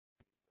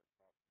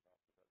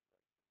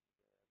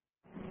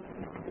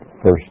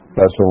First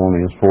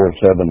Thessalonians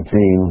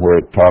 4:17, where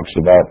it talks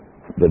about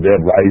the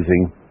dead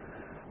rising,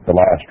 the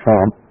last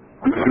trump.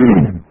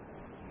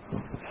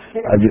 I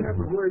can't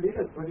remember where it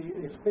is, but he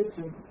speaks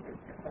of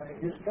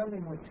his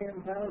coming with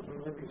 10,000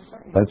 of his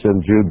saints. That's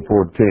in Jude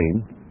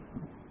 14.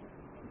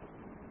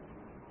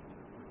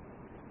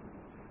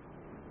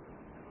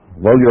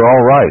 Well, you're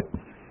all right.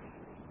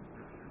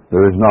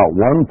 There is not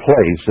one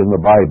place in the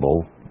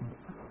Bible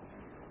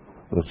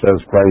that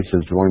says Christ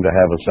is going to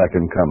have a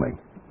second coming.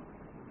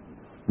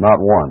 Not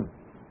one.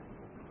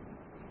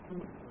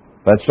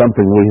 That's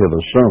something we have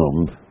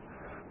assumed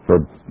for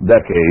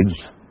decades,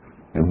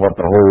 and what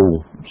the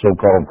whole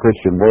so-called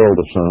Christian world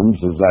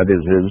assumes is that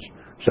is his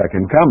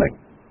second coming.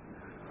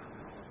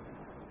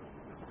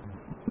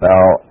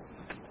 Now,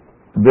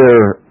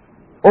 there,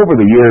 over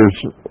the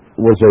years,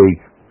 was a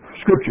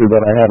scripture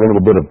that I had a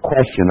little bit of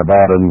question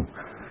about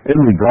in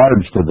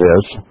regards to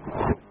this,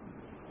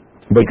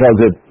 because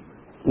it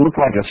looked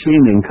like a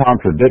seeming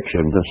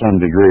contradiction to some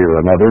degree or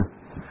another.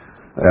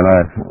 And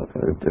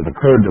it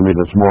occurred to me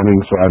this morning,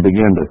 so I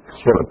began to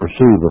sort of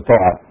pursue the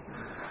thought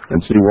and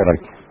see what I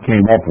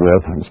came up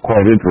with. It's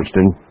quite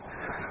interesting.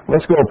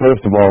 Let's go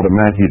first of all to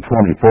Matthew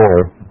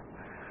 24.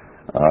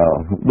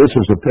 This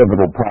is a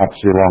pivotal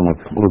prophecy along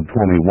with Luke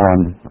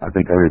 21. I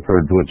think I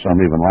referred to it some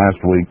even last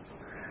week,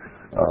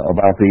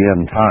 about the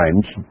end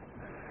times.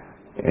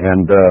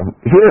 And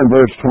here in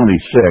verse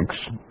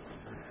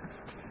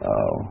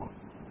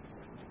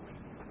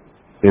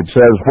 26, it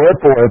says,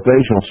 "Wherefore if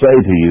they shall say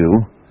to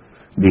you,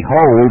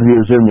 Behold, he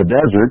is in the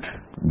desert,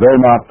 go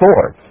not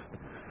forth.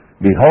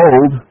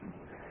 Behold,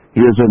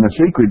 he is in the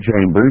secret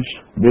chambers,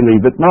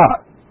 believe it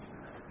not."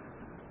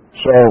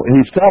 So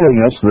he's telling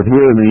us that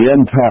here in the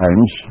end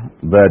times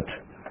that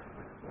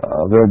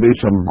there will be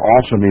some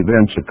awesome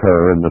events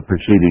occur in the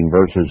preceding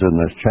verses in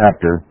this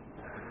chapter.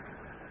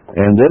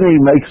 And then he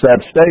makes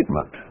that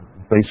statement.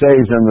 If they say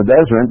he's in the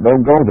desert,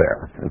 don't go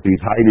there. If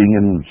he's hiding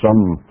in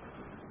some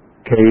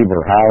cave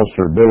or house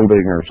or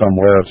building or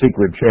somewhere, a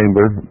secret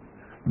chamber,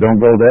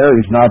 don't go there,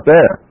 he's not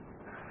there.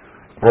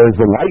 For as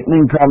the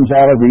lightning comes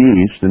out of the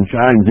east and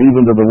shines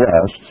even to the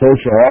west, so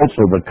shall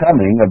also the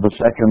coming of the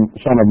second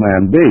Son of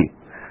Man be.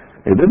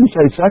 It didn't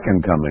say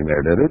second coming there,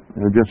 did it?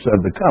 It just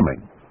said the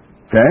coming.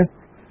 Okay?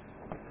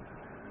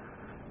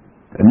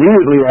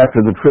 Immediately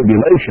after the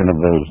tribulation of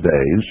those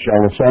days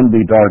shall the sun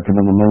be darkened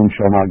and the moon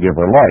shall not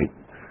give her light.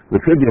 The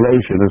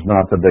tribulation is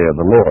not the day of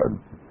the Lord.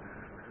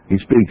 He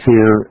speaks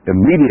here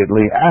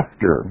immediately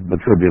after the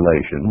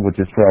tribulation,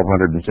 which is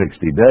 1260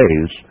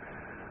 days.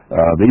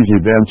 These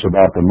events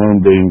about the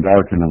moon being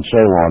darkened and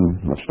so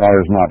on, the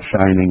stars not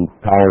shining,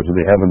 powers of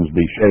the heavens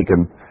be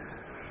shaken,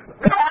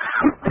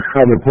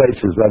 other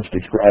places that's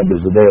described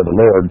as the day of the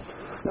Lord.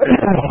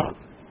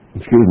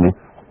 Excuse me.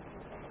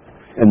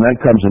 And that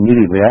comes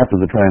immediately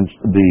after the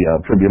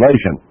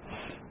tribulation.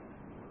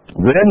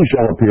 Then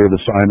shall appear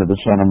the sign of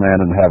the Son of Man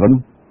in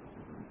heaven.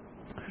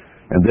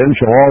 And then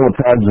shall all the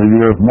tribes of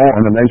the earth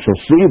mourn, and they shall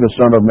see the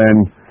Son of Man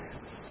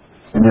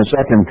in his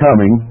second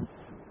coming.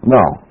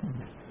 No.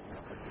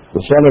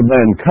 The Son of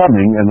Man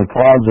coming in the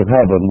clouds of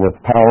heaven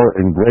with power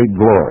and great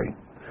glory.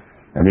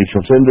 And he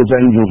shall send his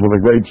angels with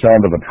a great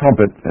sound of a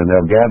trumpet, and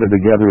they'll gather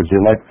together his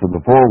elect from the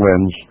four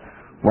winds,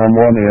 from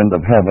one end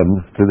of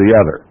heaven to the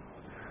other.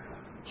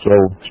 So,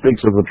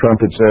 speaks of the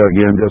trumpets there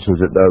again, just as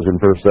it does in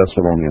 1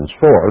 Thessalonians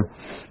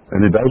 4.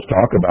 And it does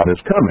talk about his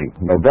coming,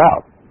 no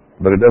doubt.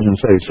 But it doesn't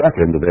say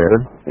second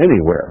there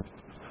anywhere.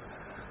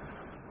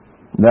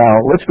 Now,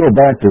 let's go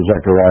back to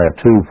Zechariah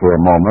 2 for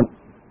a moment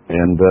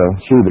and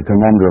see the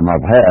conundrum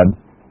I've had.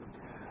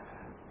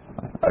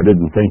 I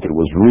didn't think it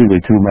was really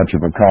too much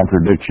of a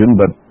contradiction,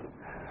 but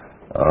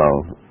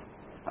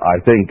I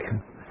think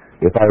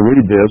if I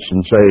read this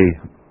and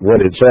say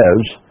what it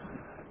says,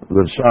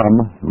 that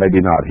some,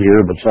 maybe not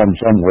here, but some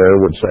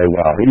somewhere would say,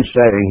 well, he's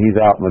saying he's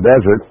out in the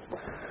desert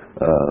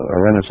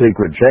or in a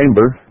secret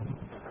chamber.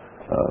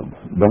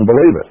 Don't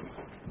believe it.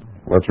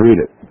 Let's read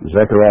it.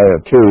 Zechariah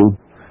 2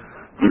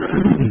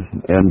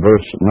 and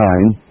verse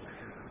 9.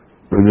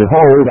 "For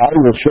behold, I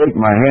will shake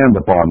my hand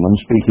upon them,"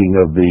 speaking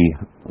of the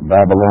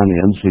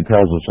Babylonians. He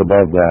tells us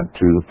above that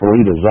to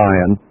flee to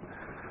Zion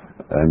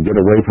and get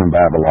away from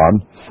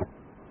Babylon.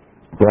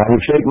 "For I will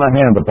shake my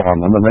hand upon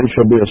them, and they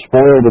shall be a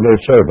spoil to their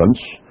servants,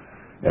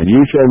 and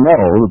you shall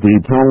know that the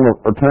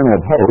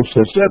eternal host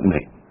has sent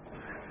me."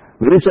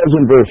 Then he says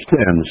in verse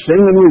 10,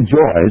 "Sing and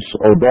rejoice,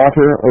 O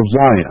daughter of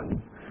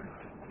Zion,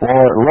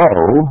 for lo,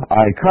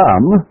 I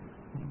come,"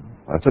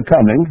 that's a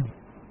coming,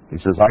 he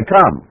says, "I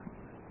come,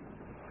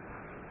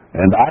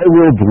 and I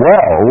will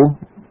dwell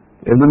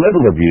in the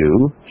middle of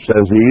you,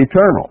 says the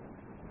Eternal."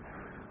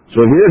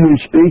 So here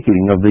he's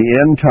speaking of the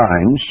end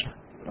times.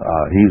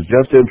 He's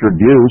just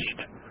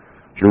introduced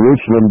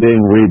Jerusalem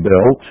being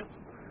rebuilt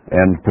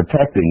and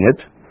protecting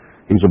it.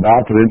 He's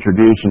about to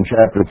introduce in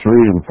chapter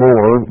 3 and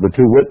 4 the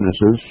two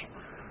witnesses.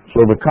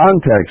 So the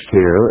context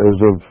here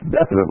is of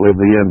definitely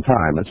the end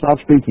time. It's not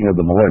speaking of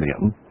the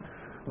millennium.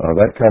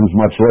 That comes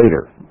much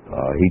later.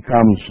 He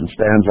comes and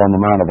stands on the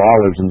Mount of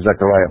Olives in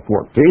Zechariah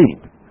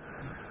 14.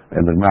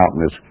 And the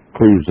mountain is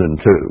cleaves in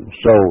two.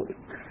 So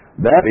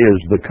that is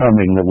the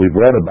coming that we've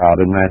read about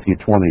in Matthew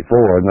 24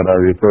 and that I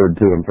referred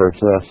to in 1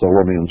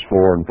 Thessalonians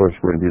 4 and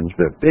 1 Corinthians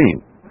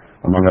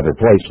 15, among other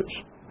places.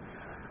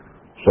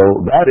 So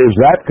that is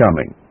that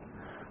coming.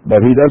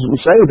 But he doesn't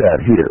say that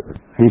here.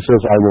 He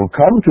says, I will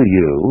come to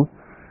you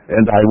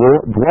and I will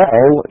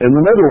dwell in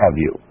the middle of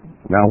you.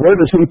 Now, where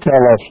does he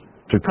tell us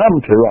to come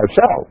to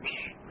ourselves?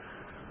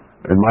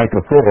 In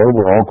Micah 4,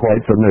 we're all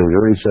quite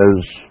familiar. He says,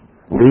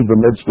 leave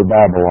the midst of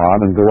Babylon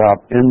and go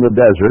out in the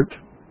desert,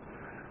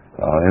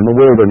 in the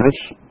wilderness,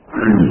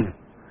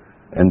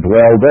 and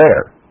dwell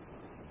there.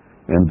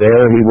 And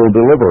there he will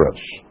deliver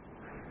us.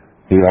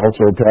 He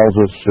also tells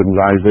us in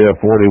Isaiah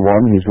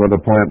 41, he's going to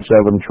plant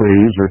 7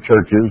 trees or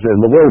churches in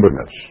the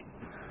wilderness.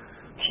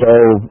 So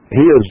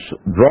he is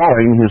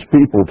drawing his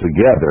people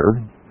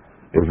together.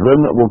 His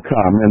remnant will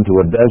come into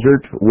a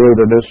desert,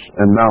 wilderness,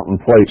 and mountain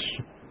place,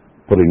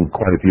 putting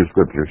quite a few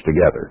scriptures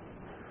together.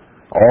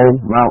 All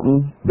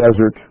mountain,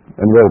 desert,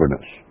 and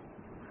wilderness.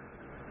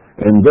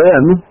 And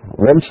then,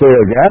 once they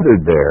are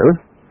gathered there,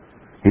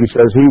 he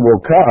says he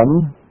will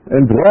come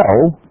and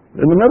dwell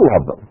in the middle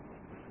of them.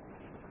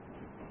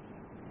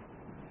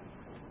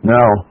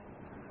 Now,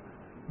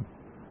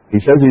 he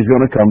says he's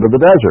going to come to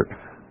the desert.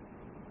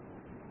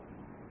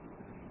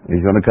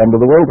 He's going to come to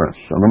the wilderness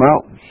and the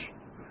mountains.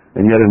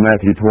 And yet in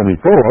Matthew 24,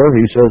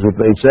 he says if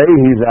they say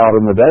he's out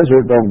in the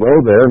desert, don't go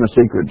there, in a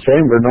secret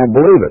chamber, don't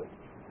believe it.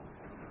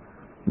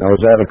 Now,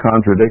 is that a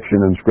contradiction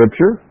in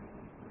Scripture?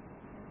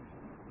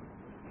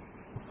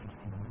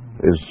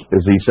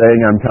 Is he saying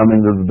I'm coming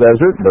to the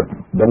desert, but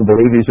don't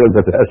believe he's in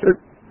the desert?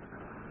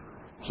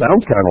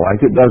 Sounds kind of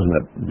like it, doesn't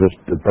it, just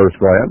at first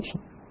glance?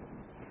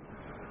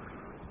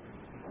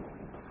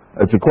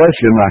 It's a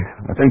question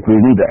I think we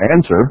need to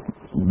answer,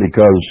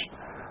 because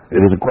it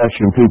is a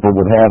question people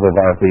would have of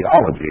our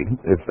theology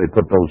if they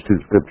put those two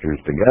scriptures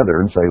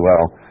together and say,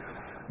 well,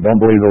 don't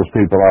believe those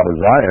people out of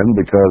Zion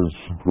because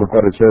look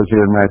what it says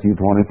here in Matthew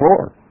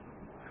 24.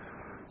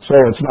 So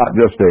it's not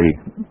just a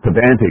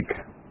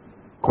pedantic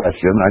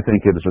question. I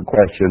think it is a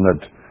question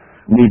that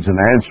needs an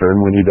answer,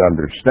 and we need to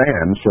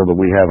understand so that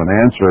we have an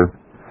answer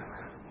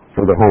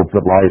for the hope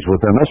that lies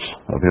within us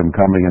of him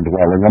coming and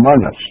dwelling among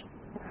us.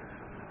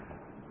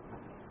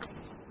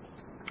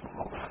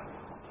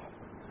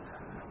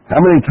 How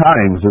many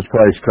times has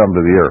Christ come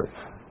to the earth?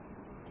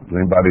 Does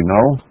anybody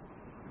know?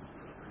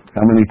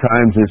 How many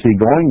times is he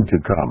going to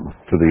come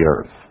to the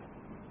earth?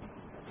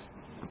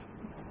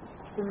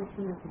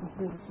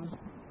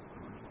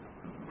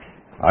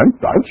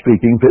 I'm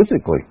speaking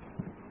physically.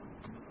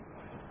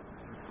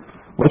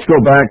 Let's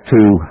go back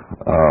to,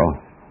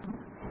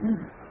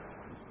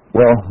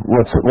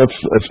 let's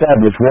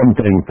establish one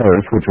thing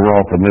first, which we're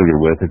all familiar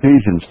with.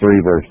 Ephesians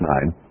 3, verse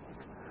 9.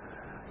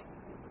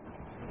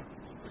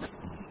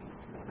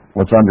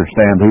 Let's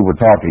understand who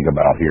we're talking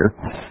about here.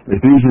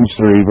 Ephesians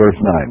 3, verse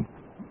 9.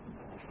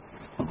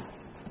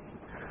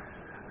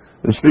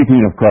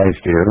 Speaking of Christ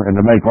here, and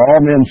to make all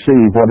men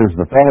see what is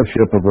the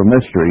fellowship of the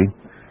mystery,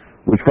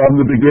 which from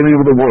the beginning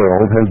of the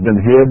world has been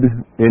hid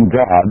in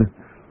God,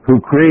 who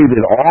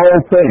created all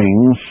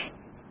things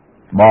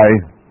by,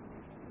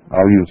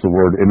 I'll use the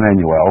word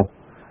Emmanuel,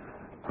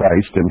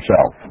 Christ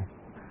himself.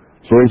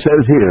 So he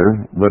says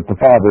here that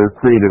the Father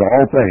created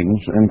all things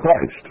in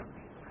Christ.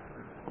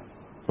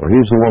 So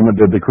he's the one that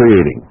did the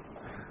creating.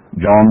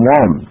 John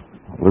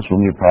 1. This one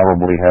you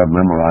probably have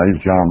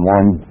memorized. John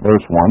 1,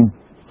 verse 1.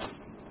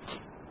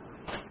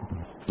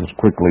 Just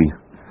quickly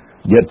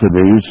get to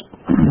these.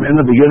 In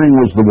the beginning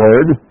was the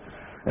Word,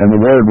 and the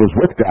Word was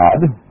with God,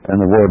 and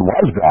the Word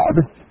was God.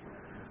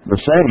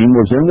 The same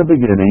was in the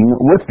beginning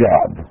with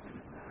God.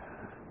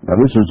 Now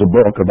this is a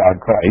book about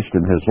Christ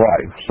and his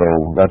life, so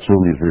that's who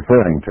he's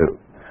referring to.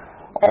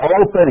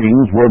 All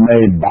things were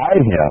made by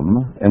him,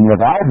 and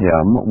without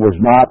him was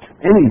not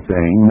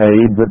anything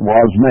made that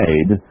was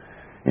made.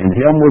 In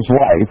him was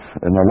life,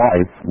 and the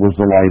life was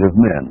the light of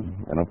men.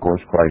 And of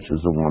course, Christ is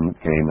the one that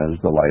came as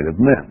the light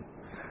of men.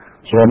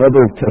 So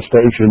another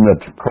attestation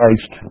that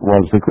Christ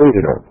was the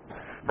Creator.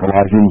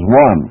 Colossians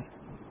 1,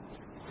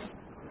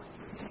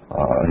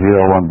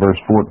 here on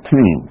verse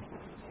 14.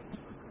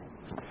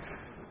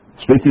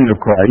 Speaking of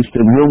Christ,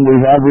 in whom we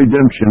have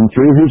redemption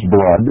through his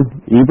blood,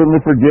 even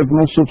the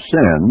forgiveness of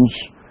sins,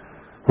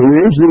 who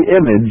is the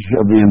image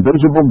of the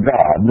invisible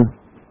God,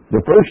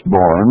 the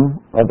firstborn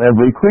of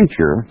every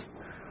creature.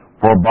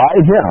 For by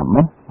him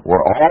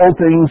were all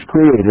things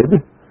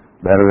created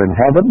that are in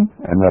heaven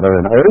and that are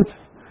in earth,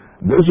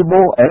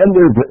 visible and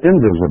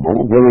invisible,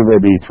 whether they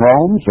be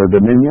thrones or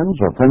dominions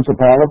or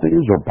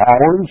principalities or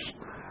powers.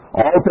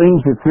 All things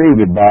were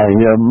created by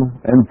him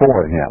and for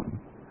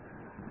him.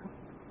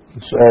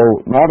 So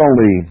not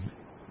only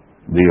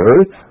the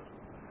earth,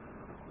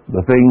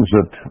 the things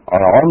that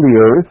are on the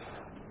earth,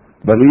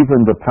 but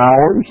even the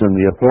powers and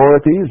the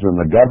authorities and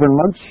the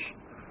governments,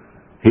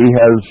 he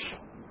has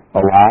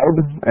allowed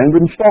and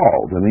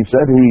installed. And he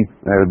said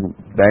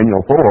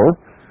Daniel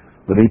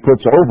 4, that he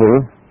puts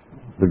over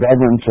the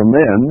governments of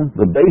men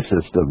the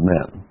basest of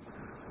men.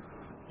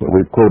 So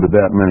we've quoted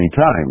that many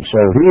times.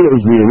 So he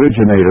is the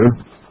originator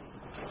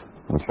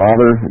The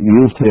Father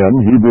used him,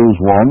 Hebrews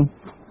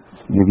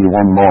 1, give you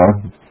one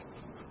more.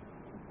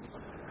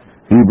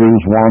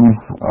 Hebrews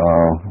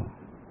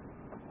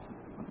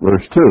 1,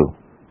 verse 2.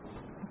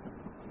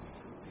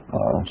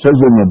 Says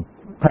in the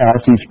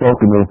past he's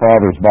spoken to the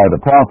fathers by the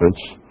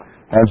prophets,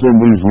 as in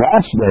these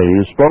last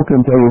days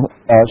spoken to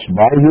us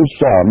by his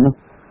Son,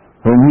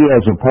 whom he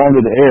has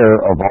appointed heir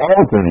of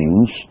all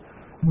things,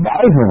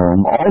 by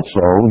whom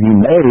also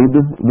he made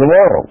the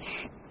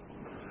worlds.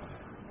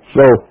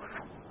 So,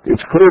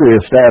 it's clearly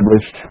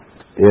established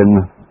in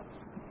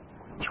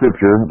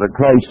Scripture that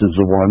Christ is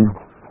the one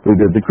who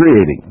did the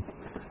creating.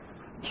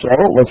 So,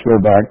 let's go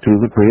back to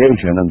the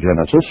creation in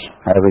Genesis,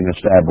 having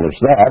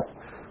established that,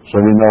 so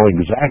we know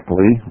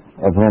exactly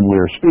of whom we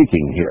are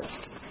speaking here.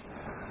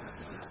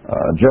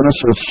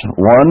 Genesis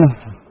 1,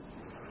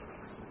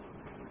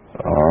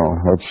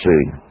 let's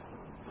see.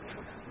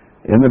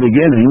 In the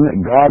beginning,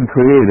 God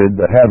created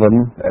the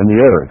heaven and the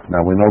earth.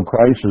 Now, we know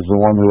Christ is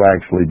the one who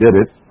actually did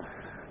it.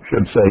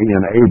 Should say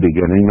in a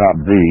beginning,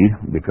 not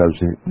the, because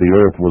the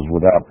earth was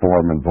without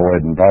form and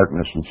void and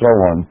darkness and so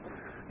on.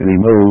 And he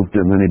moved,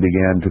 and then he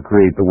began to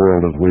create the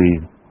world as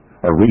we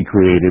are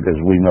recreated as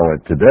we know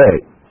it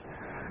today.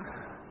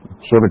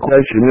 So the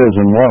question is,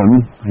 in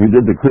 1, he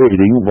did the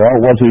creating.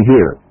 Well, was he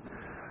here?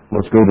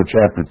 Let's go to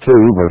chapter 2,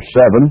 verse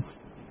 7.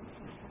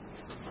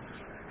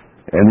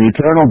 And the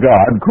eternal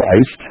God,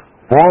 Christ,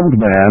 formed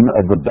man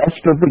of the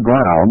dust of the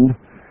ground,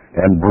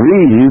 and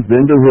breathed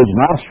into his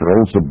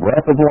nostrils the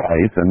breath of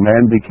life, and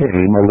man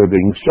became a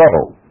living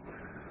soul.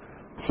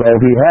 So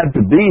he had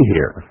to be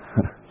here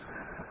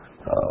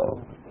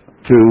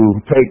to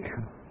take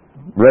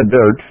red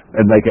dirt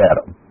and make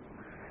Adam.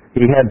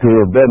 He had to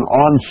have been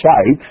on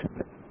site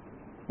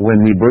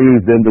when he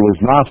breathed into his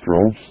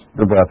nostrils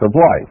the breath of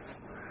life.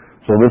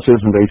 So this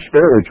isn't a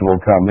spiritual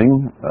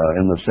coming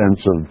in the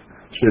sense of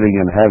sitting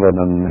in heaven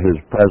and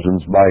his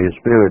presence by his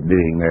Spirit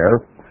being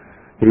there.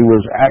 He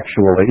was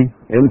actually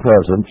in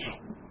presence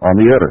on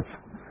the earth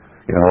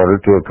in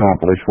order to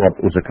accomplish what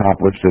is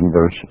accomplished in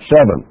verse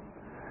 7.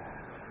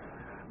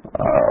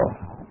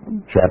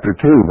 Chapter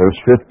 2, verse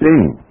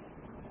 15.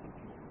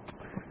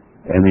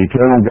 And the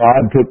eternal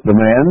God took the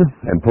man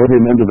and put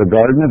him into the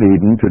Garden of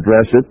Eden to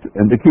dress it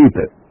and to keep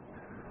it.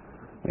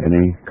 And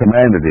he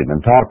commanded him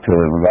and talked to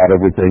him about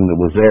everything that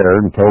was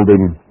there and told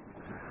him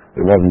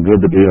it wasn't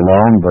good to be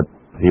alone, but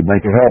he'd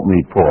make a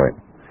helpmeet for him.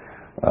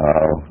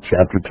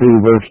 Chapter 2,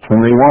 verse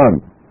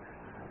 21.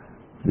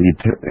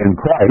 In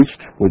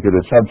Christ, we could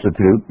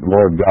substitute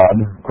Lord God,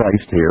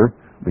 Christ here,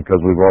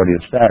 because we've already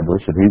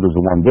established that he was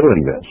the one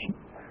doing this.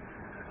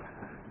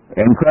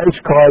 And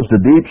Christ caused a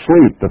deep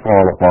sleep to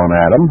fall upon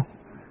Adam,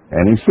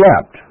 and he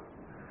slept.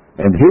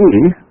 And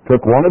he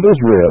took one of his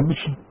ribs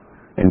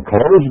and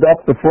closed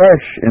up the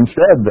flesh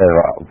instead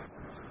thereof.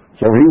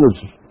 So he was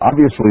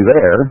obviously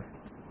there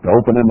to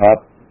open him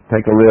up,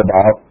 take a rib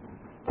out,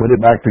 put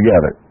it back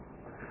together.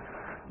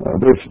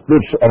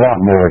 There's a lot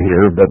more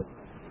here, but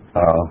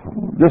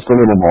just a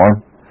little more.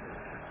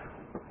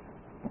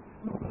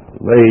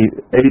 They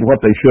ate what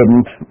they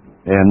shouldn't,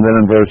 and then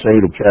in verse 8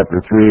 of chapter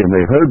 3, and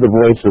they heard the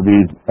voice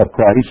of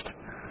Christ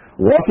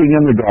walking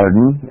in the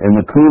garden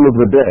in the cool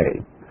of the day.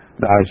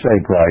 Now I say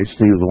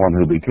Christ, he was the one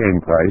who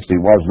became Christ.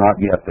 He was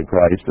not yet the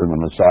Christ and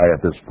the Messiah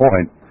at this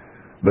point,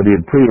 but he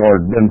had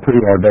been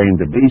preordained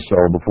to be so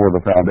before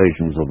the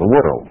foundations of the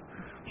world.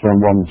 So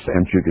in one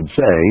sense you could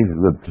say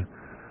that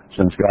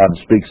since God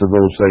speaks of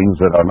those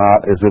things that are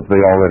not as if they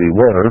already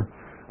were,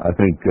 I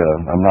think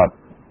I'm not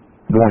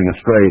going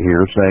astray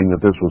here saying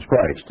that this was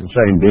Christ, the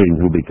same being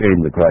who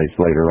became the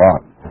Christ later on.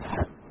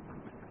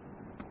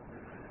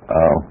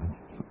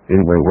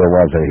 Anyway, where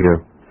was I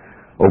here?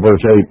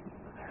 Verse 8.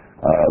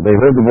 They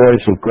heard the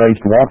voice of Christ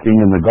walking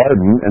in the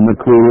garden in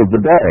the cool of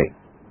the day.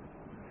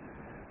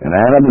 And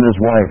Adam and his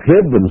wife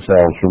hid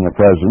themselves from the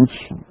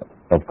presence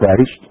of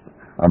Christ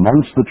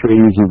amongst the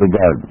trees of the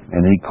garden.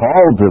 And he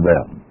called to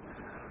them.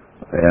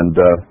 And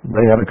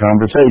they had a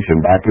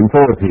conversation back and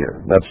forth here.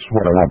 That's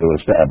what I want to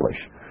establish.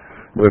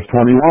 Verse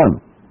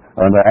 21.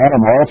 Unto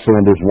Adam also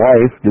and his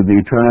wife did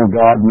the eternal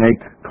God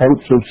make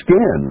coats of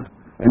skin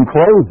and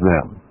clothe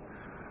them.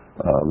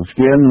 The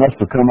skin must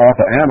have come off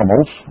of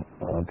animals,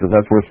 because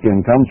that's where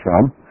skin comes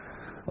from.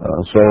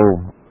 So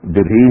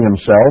did he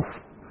himself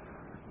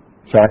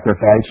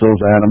sacrifice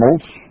those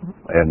animals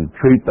and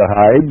treat the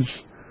hides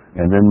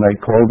and then make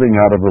clothing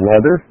out of the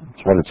leather?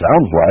 That's what it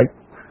sounds like.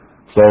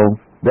 So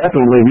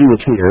definitely he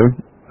was here.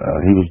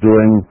 He was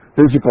doing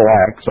physical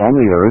acts on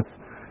the earth,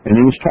 and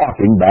he was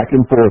talking back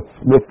and forth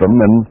with them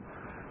in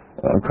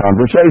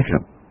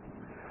conversation.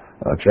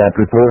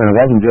 Chapter 4, and it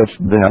wasn't just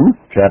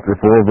them. Chapter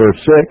 4, verse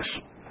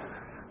 6.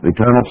 The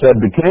Eternal said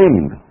to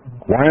Cain,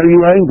 why are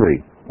you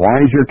angry?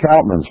 Why is your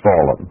countenance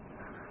fallen?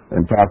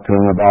 And talked to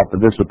him about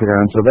the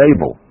disappearance of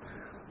Abel.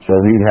 So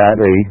he had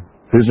a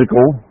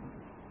physical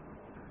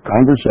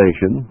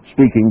conversation,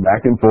 speaking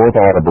back and forth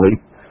audibly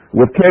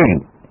with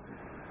Cain.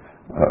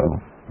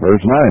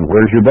 Verse 9,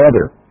 where's your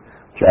brother?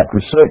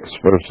 Chapter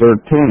 6, verse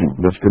 13,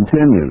 this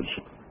continues.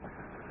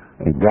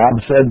 And God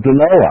said to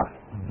Noah,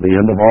 the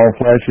end of all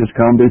flesh is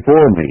come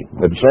before me,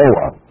 and so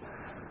on.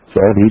 So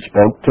he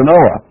spoke to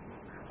Noah.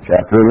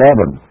 Chapter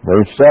 11,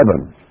 verse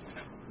 7.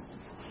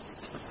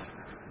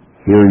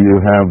 Here you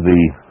have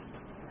the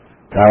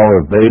Tower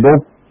of Babel,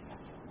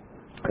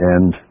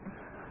 and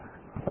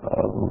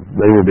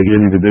they were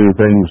beginning to do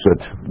things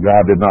that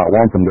God did not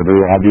want them to do,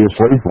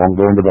 obviously. Won't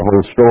go into the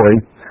whole story.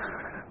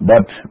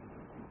 But,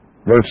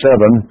 verse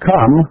 7,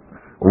 Come,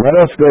 let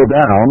us go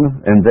down,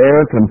 and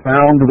there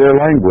confound their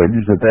language,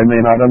 that they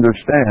may not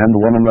understand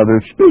one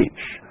another's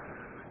speech.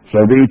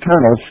 So the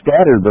Eternal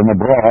scattered them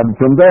abroad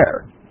from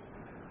there.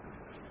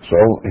 So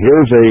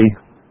here's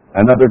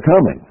another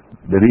coming.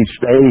 Did he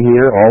stay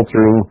here all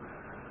through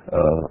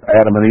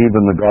Adam and Eve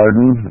in the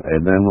garden,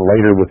 and then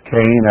later with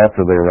Cain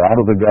after they were out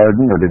of the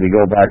garden, or did he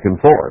go back and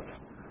forth?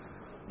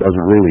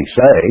 Doesn't really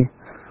say.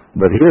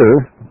 But here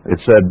it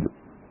said,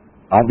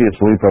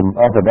 obviously from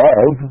up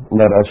above,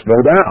 let us go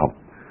down.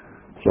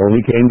 So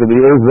he came to the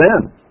earth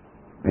then.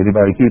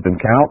 Anybody keeping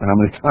count how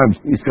many times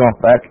he's gone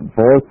back and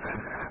forth?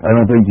 I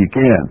don't think you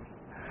can.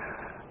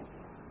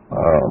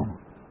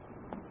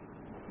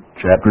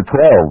 Chapter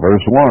 12,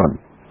 verse 1.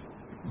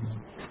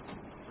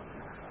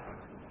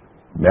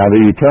 Now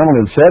the Eternal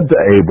had said to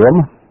Abram,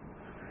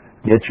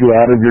 Get you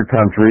out of your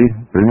country,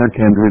 from your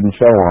kindred, and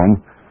so on,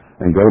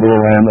 and go to a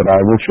land that I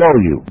will show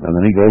you. And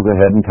then he goes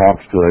ahead and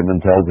talks to him and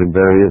tells him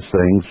various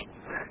things.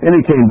 And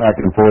he came back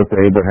and forth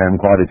to Abraham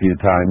quite a few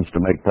times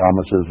to make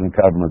promises and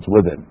covenants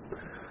with him.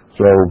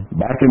 So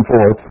back and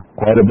forth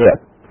quite a bit.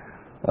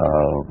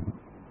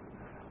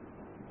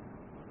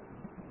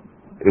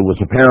 It was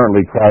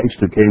apparently Christ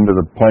who came to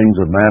the plains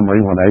of Mamre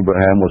when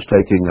Abraham was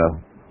taking a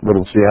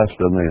little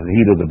siesta in the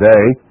heat of the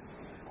day.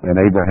 And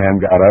Abraham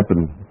got up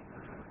and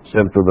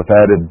sent for the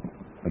fatted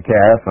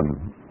calf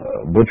and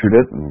butchered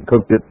it and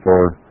cooked it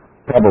for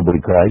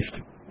probably Christ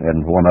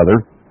and one other.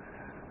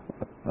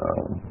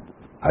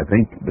 I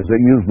think, does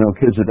it use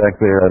Melchizedek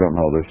there? I don't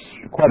know. There's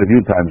quite a few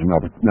times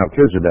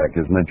Melchizedek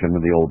is mentioned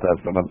in the Old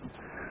Testament.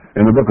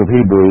 And the book of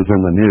Hebrews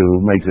in the New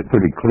makes it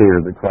pretty clear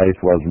that Christ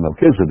was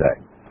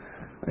Melchizedek.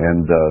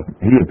 And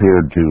he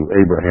appeared to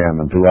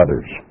Abraham and to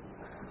others.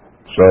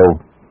 So,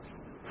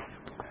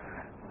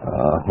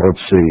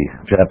 let's see,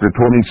 chapter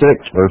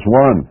 26, verse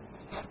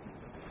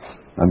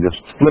 1. I'm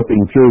just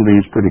flipping through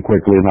these pretty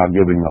quickly, not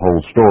giving the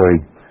whole story,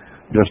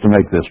 just to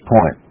make this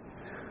point.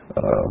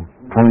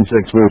 26,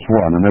 verse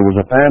 1. And there was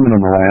a famine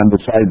in the land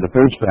beside the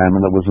first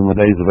famine that was in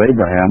the days of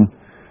Abraham.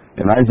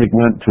 And Isaac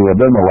went to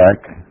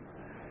Abimelech,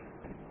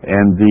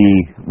 and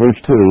verse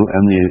 2,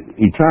 and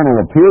the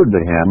Eternal appeared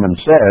to him and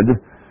said,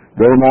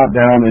 Go not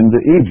down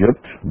into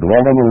Egypt,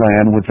 dwell in the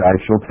land which I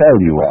shall tell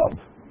you of.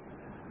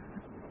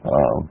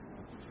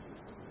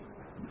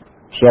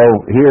 So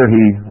here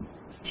he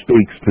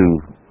speaks to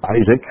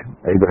Isaac.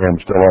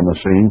 Abraham's still on the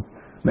scene.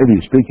 Maybe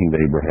he's speaking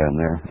to Abraham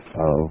there,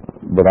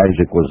 but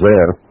Isaac was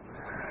there.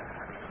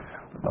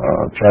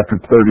 Chapter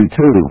 32,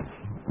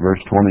 verse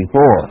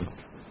 24.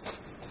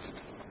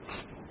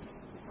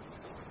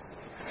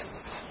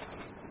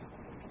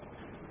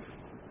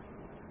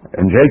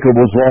 And Jacob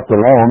was left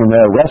alone, and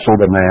there wrestled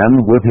a man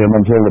with him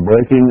until the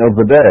breaking of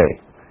the day.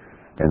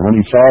 And when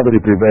he saw that he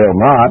prevailed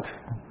not,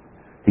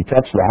 he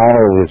touched the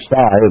hollow of his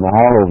thigh, and the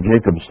hollow of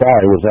Jacob's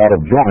thigh was out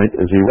of joint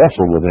as he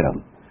wrestled with him.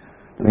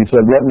 And he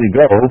said, Let me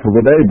go, for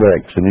the day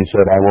breaks. And he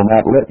said, I will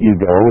not let you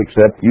go,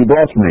 except you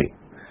bless me.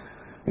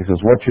 He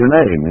says, What's your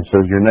name? He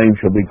says, Your name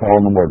shall be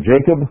called no more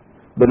Jacob,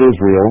 but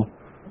Israel.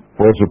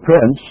 For as a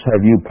prince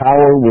have you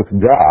power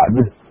with God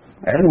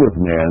and with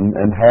men,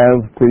 and have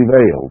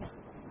prevailed.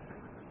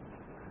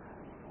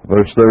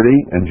 Verse 30,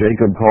 And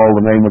Jacob called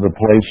the name of the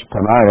place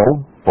Peniel,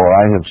 for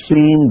I have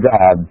seen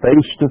God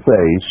face to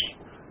face,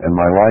 and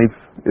my life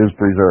is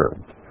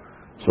preserved.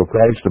 So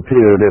Christ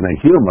appeared in a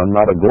human,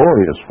 not a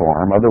glorious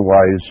form,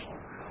 otherwise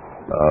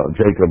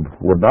Jacob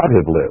would not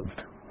have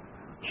lived.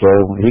 So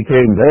he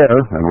came there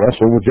and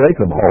wrestled with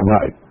Jacob all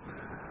night.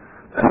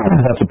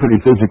 That's a pretty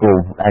physical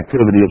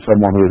activity of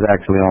someone who is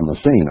actually on the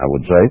scene, I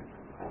would say.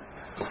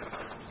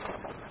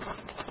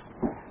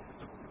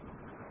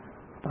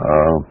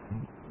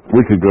 We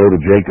could go to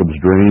Jacob's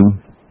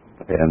dream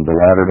and the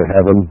ladder to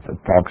heaven. It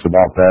talks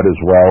about that as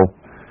well.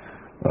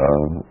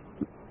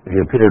 He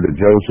appeared to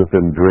Joseph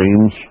in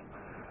dreams.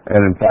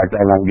 And in fact,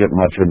 I won't get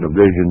much into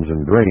visions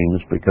and dreams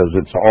because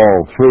it's all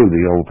through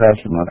the Old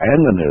Testament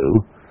and the New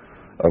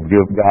of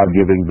God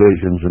giving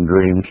visions and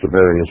dreams to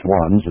various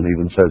ones, and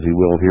even says he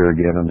will here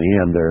again in the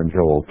end there in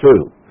Joel 2.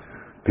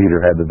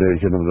 Peter had the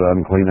vision of the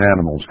unclean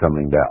animals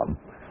coming down.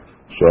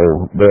 So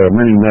there are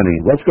many, many.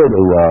 Let's go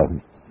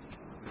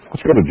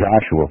to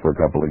Joshua for a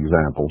couple of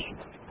examples.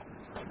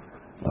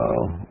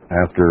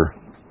 After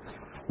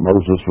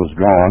Moses was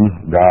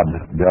gone, God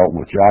dealt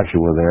with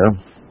Joshua there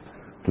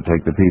to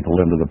take the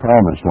people into the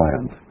promised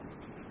land.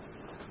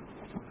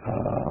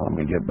 Let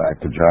me get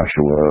back to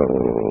Joshua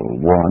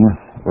 1,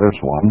 verse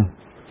 1.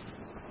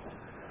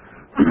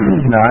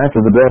 Now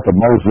after the death of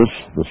Moses,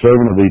 the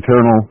servant of the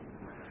Eternal,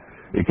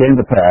 it came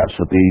to pass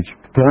that the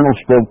Eternal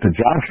spoke to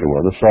Joshua,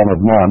 the son of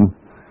Nun,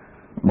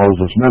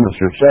 Moses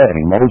ministers,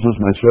 saying, Moses,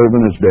 my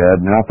servant, is dead.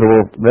 Now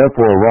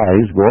therefore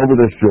arise, go over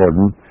this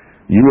Jordan,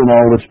 you and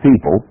all this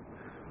people.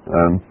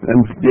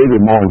 And gave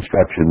him more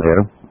instruction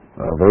there.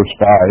 Verse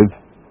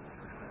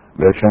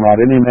 5, there shall not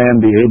any man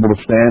be able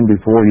to stand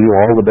before you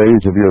all the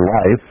days of your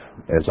life.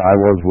 As I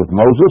was with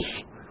Moses,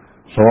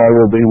 so I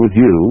will be with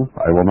you.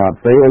 I will not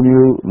fail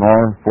you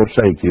nor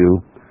forsake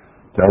you.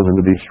 Tells him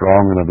to be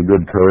strong and of a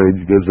good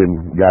courage. Gives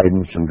him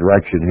guidance and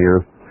direction here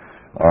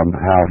on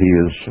how he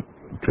is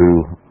to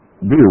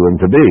do and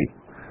to be.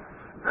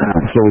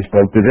 So he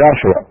spoke to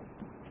Joshua.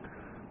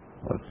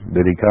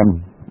 Did he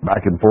come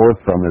back and forth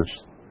from his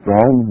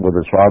throne with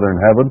his Father in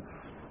heaven?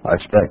 I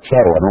expect so.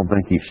 I don't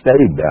think he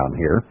stayed down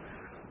here,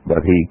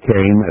 but he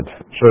came at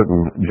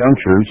certain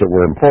junctures that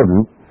were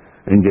important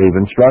and gave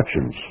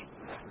instructions.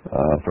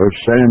 1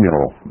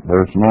 Samuel,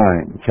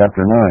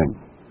 chapter 9.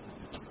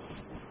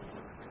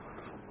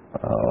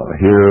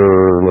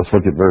 Here, let's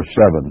look at verse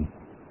 7.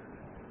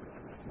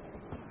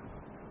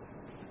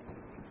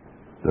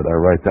 Did I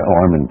write that? Oh,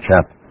 I'm in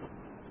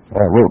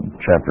I wrote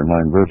chapter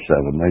 9, verse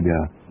 7. Maybe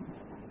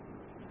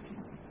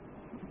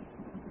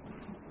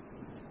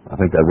I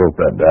think I wrote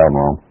that down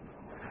wrong.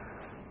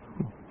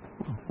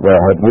 Well,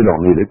 we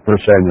don't need it. 1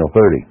 Samuel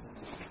 30.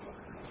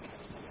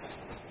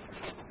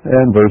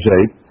 And verse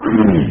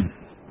 8.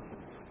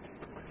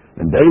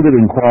 And David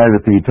inquired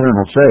at the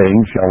Eternal, saying,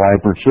 shall I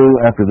pursue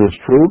after this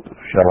troop?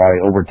 Shall I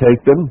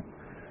overtake them?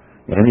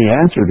 And he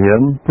answered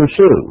him,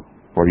 pursue,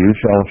 for you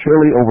shall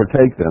surely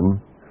overtake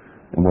them,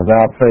 and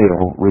without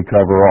fail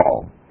recover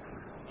all.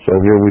 So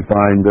here we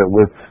find that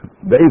with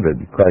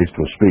David, Christ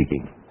was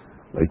speaking.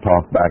 They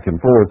talked back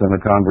and forth in a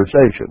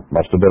conversation.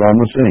 Must have been on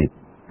the scene.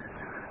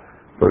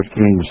 1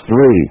 Kings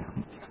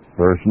 3,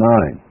 verse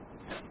 9.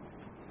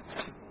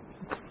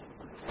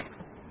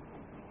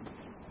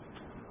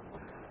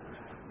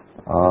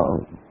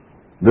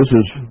 This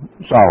is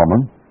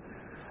Solomon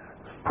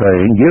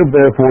praying, give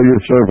therefore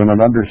your servant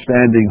an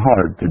understanding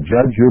heart to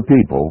judge your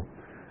people,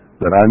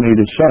 that I may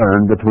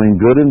discern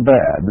between good and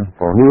bad,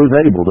 for who is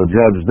able to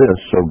judge this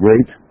so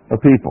great a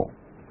people?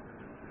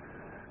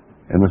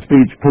 And the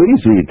speech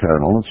pleased the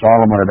Eternal, and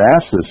Solomon had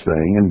asked this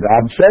thing, and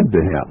God said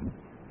to him.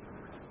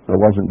 So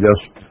it wasn't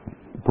just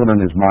put in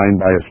his mind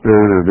by a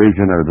spirit or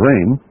vision or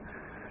dream.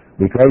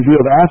 Because you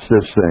have asked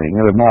this thing,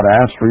 and have not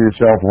asked for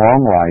yourself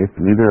long life,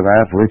 neither have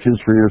asked riches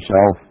for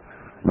yourself,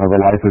 nor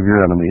the life of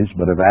your enemies,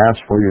 but have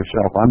asked for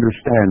yourself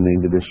understanding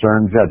to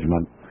discern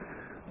judgment.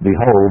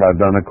 Behold,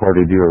 I've done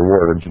according to your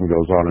words, and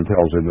goes on and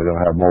tells him that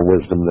he'll have more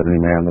wisdom than any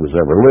man that has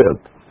ever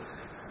lived.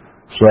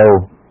 So,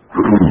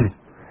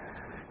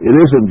 it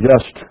isn't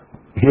just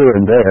here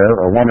and there,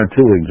 or one or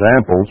two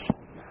examples,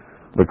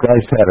 but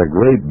Christ had a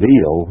great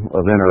deal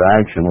of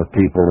interaction with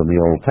people in the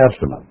Old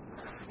Testament.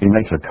 He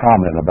makes a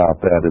comment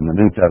about that in the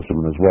New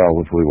Testament as well,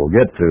 which we will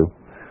get to.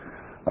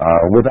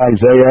 With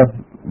Isaiah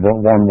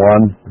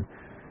 1:1,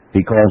 he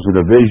calls it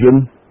a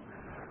vision.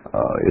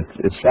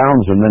 It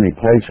sounds in many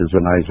places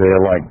in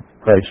Isaiah like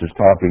Christ is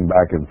talking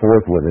back and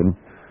forth with him,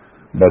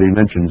 but he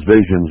mentions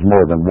visions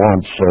more than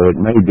once, so it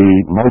may be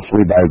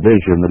mostly by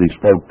vision that he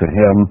spoke to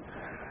him.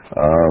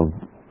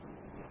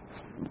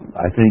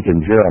 I think in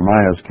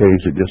Jeremiah's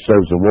case it just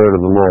says the word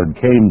of the Lord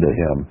came to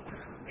him.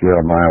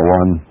 Jeremiah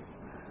 1.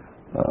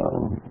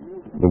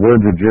 The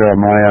words of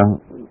Jeremiah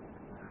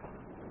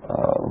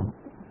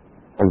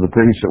of the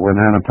priests that were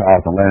in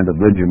Anathoth, the land of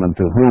Benjamin,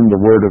 to whom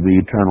the word of the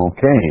Eternal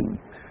came.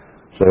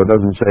 So it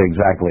doesn't say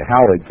exactly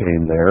how it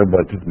came there,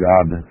 but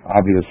God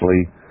obviously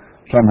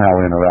somehow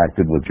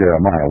interacted with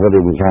Jeremiah. Whether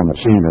it was on the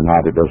scene or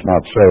not, it does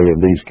not say in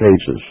these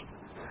cases.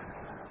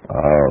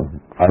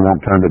 I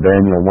won't turn to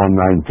Daniel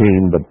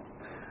 1:19, but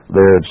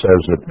there it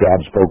says that God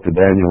spoke to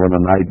Daniel in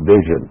a night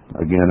vision.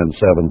 Again in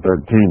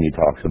 7:13 he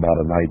talks about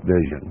a night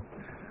vision.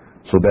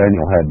 So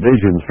Daniel had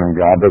visions from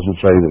God. Doesn't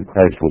say that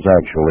Christ was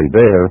actually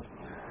there.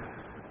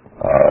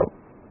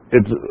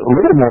 It's a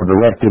little more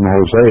direct in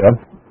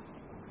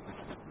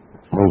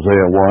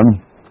Hosea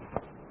 1.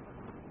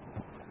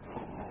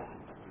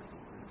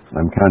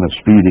 I'm kind of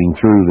speeding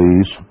through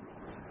these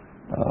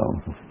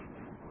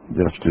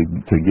just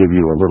to give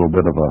you a little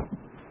bit of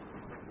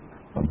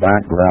a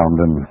background,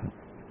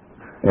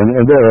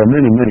 and there are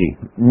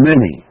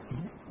many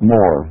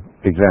more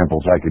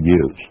examples I could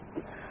use.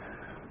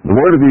 The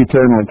word of the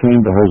Eternal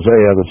came to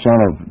Hosea, the son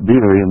of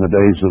Beeri, in the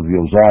days of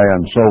Josiah,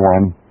 and so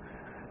on.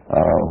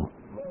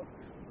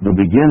 The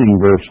beginning,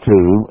 verse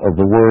 2, of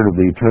the word of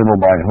the Eternal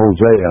by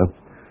Hosea,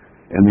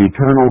 and the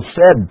Eternal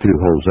said to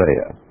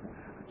Hosea.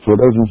 So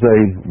it doesn't say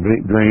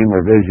dream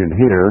or vision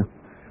here.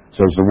 It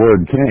says the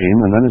word came,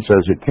 and then it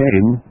says it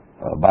came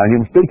by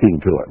him speaking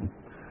to him.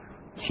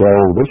 So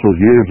this was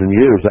years and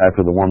years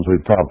after the ones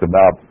we've talked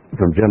about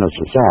from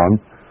Genesis on,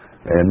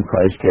 and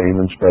Christ came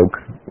and spoke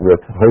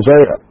with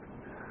Hosea.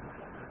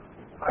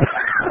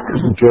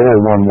 Joel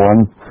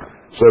 1:1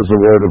 says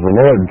the word of the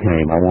Lord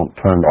came. I won't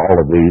turn to all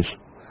of these.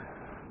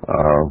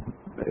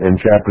 In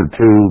chapter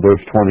 2,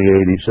 verse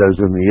 28, he says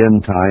in the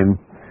end time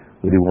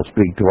that he will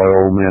speak to our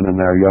old men and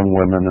our young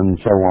women and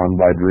so on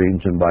by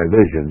dreams and by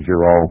visions.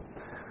 You're all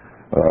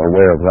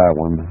aware of that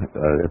one.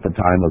 At the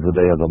time of the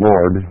day of the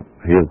Lord,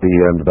 here at the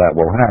end, that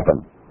will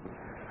happen.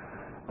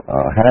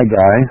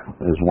 Haggai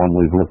is one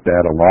we've looked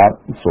at a lot,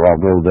 so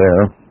I'll go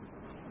there.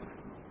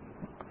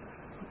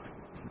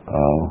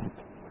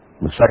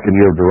 The second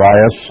year of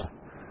Darius,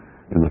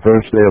 in the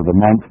first day of the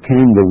month,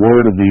 came the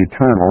word of the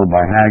Eternal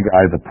by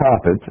Haggai the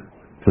prophet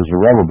to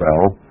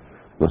Zerubbabel,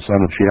 the son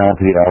of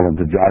Shealtiel, and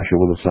to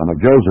Joshua, the son of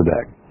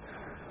Josedek.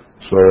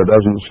 So it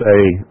doesn't say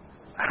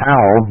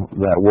how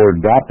that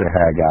word got to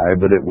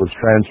Haggai, but it was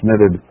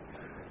transmitted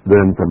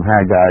then from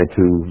Haggai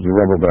to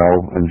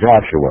Zerubbabel and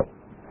Joshua.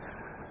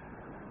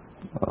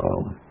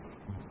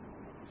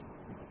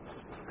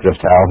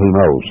 Just how, who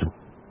knows?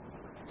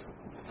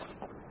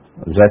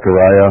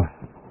 Zechariah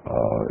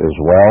as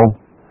well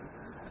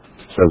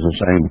says the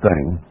same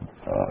thing.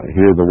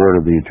 Here the word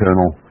of the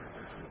Eternal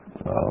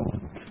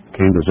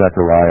came to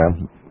Zechariah,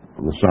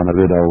 the son of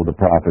Iddo, the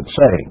prophet,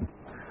 saying.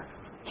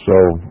 So,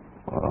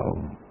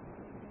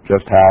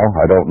 just how,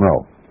 I don't know.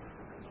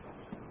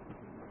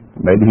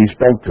 Maybe he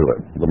spoke to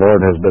it. The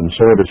Lord has been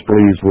sore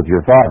displeased with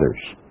your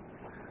fathers.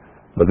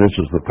 But this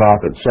is the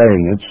prophet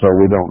saying it, so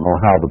we don't know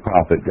how the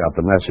prophet got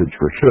the message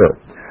for sure.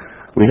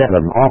 We had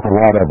an awful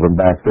lot of them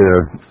back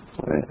there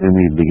in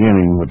the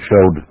beginning which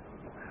showed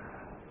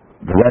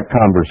direct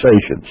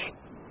conversations.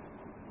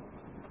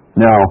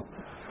 Now,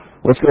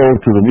 let's go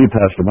to the New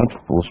Testament.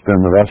 We'll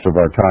spend the rest of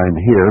our time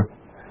here.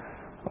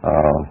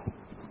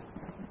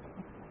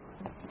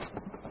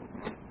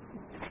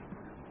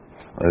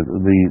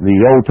 The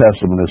Old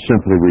Testament is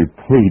simply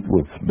replete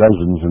with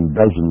dozens and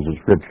dozens of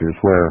scriptures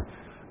where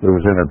there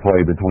was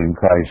interplay between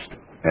Christ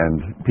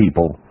and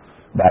people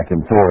back and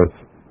forth,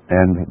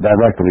 and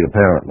directly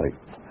apparently.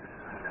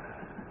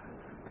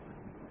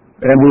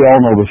 And we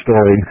all know the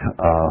story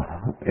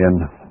in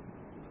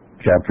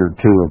chapter 2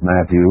 of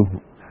Matthew,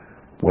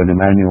 when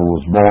Emmanuel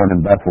was born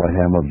in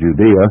Bethlehem of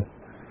Judea.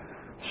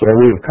 So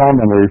we have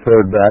commonly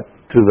referred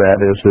to that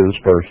as his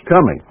first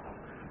coming.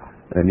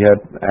 And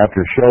yet,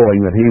 after showing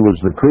that he was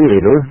the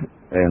Creator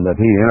and that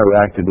he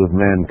interacted with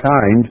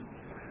mankind,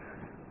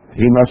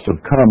 he must have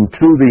come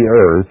to the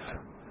earth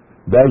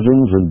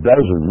dozens and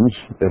dozens,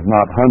 if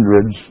not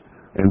hundreds,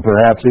 and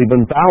perhaps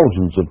even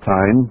thousands of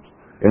times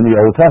in the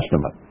Old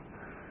Testament.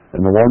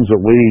 And the ones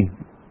that we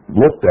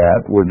looked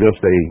at were just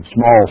a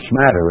small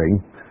smattering.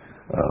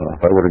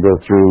 If I were to go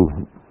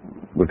through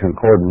the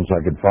concordance,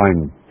 I could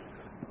find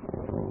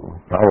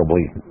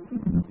probably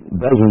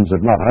dozens,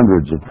 if not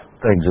hundreds, of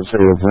things that say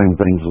the same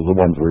things as the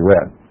ones we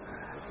read.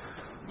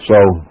 So,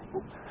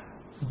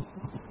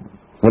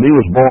 when he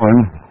was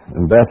born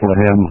in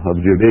Bethlehem of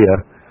Judea,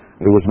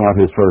 it was not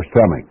his first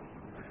coming.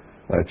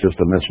 That's just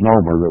a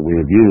misnomer that we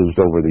have used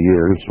over the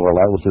years. Well,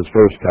 that was his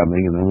first coming,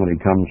 and then when he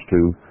comes to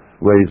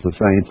raise the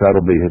saints,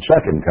 that'll be his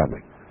second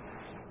coming.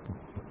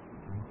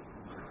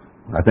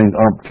 I think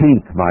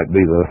umpteenth might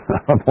be the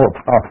more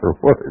proper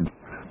word.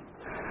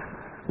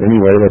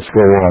 Anyway, let's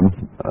go on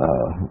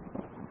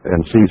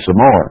and see some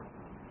more.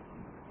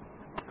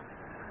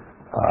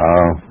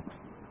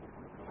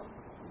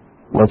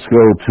 Let's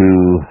go to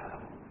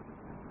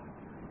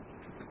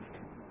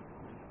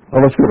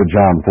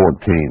John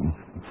 14.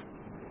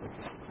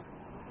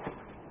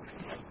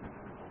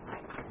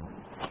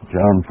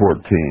 John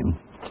 14.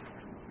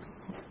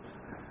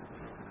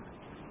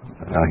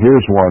 Now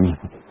here's one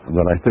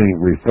that I think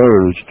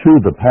refers to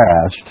the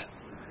past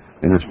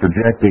and is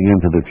projecting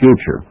into the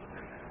future.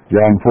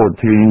 John 14,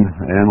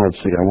 and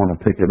let's see, I want to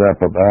pick it up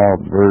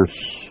about verse,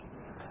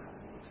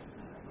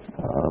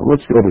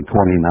 let's go to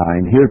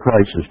 29. Here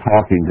Christ is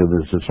talking to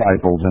his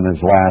disciples in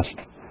his last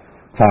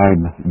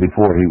time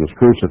before he was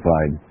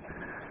crucified.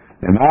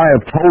 And I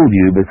have told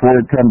you before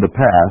it come to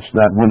pass,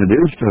 that when it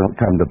is to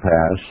come to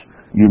pass,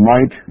 you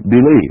might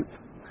believe.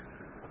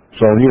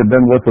 So he had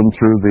been with them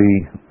through the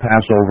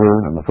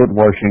Passover and the foot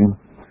washing,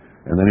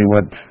 and then he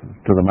went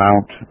to the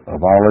Mount of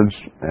Olives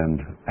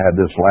and had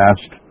this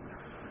last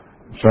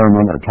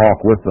sermon or talk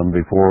with them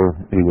before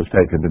he was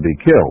taken to be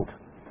killed.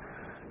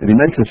 And he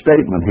makes a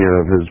statement here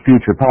of his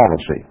future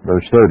policy,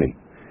 verse 30.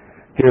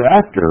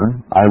 Hereafter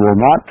I will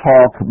not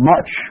talk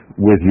much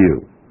with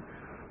you,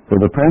 for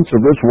the prince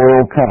of this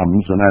world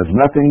comes and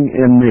has nothing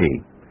in me,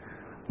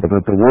 but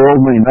that the world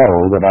may know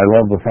that I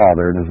love the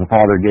Father, and as the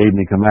Father gave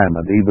me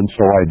commandment, even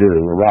so I do.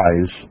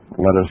 Arise,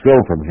 let us go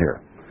from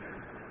here.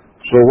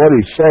 So what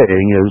he's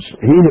saying is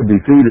he had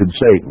defeated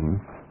Satan,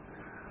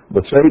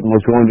 but Satan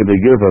was going to be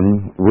given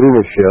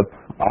rulership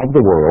of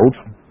the world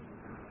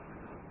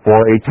for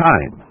a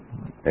time.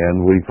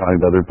 And we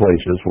find other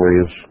places where he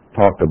is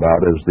talked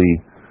about as the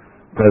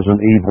present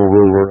evil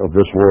ruler of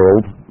this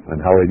world and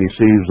how he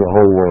deceives the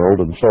whole world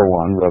and so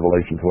on,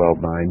 Revelation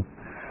 12:9.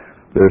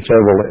 There are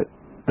several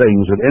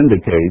things that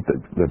indicate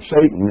that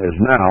Satan is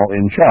now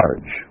in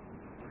charge.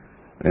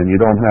 And you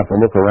don't have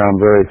to look around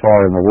very far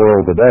in the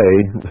world today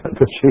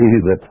to see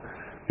that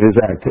his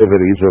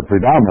activities are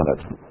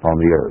predominant on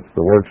the earth.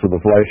 The works of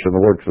the flesh and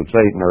the works of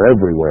Satan are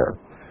everywhere.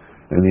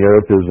 And the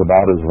earth is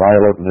about as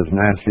violent and as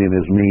nasty and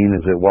as mean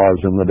as it was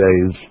in the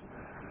days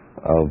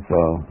of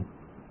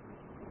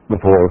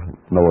before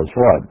Noah's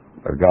flood.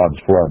 or God's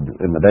flood,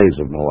 in the days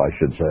of Noah, I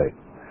should say.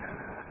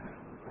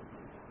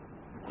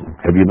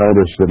 Have you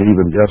noticed that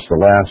even just the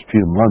last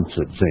few months,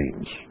 it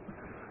seems,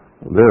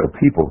 there are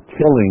people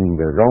killing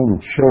their own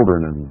children,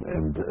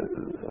 and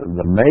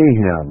the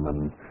mayhem,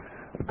 and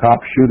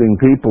cops shooting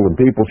people and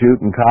people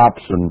shooting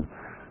cops, and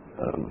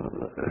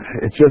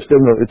it's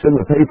in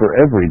the paper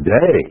every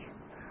day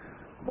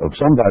of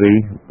somebody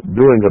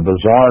doing a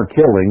bizarre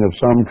killing of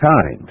some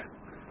kind,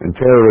 and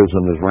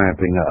terrorism is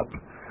ramping up.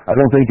 I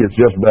don't think it's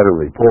just better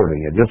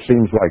reporting. It just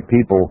seems like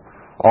people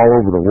all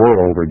over the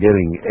world are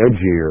getting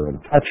edgier and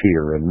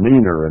touchier and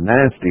meaner and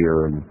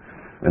nastier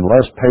and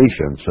less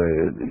patience.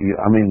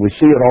 I mean, we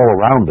see it all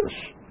around us.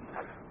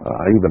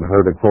 I even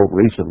heard a quote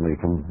recently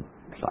from,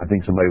 I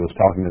think somebody was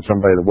talking to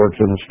somebody that works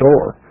in a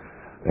store,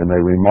 and they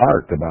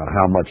remarked about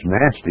how much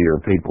nastier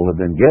people have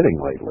been getting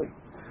lately.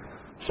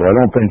 So I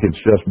don't think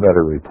it's just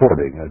better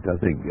reporting. I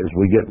think as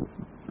we get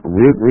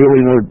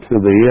really to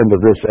the end of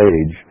this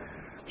age,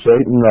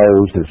 Satan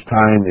knows his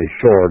time is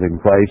short and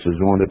Christ is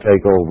going to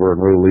take over and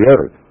rule the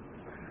earth.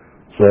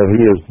 So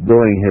he is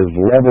doing his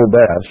level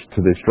best to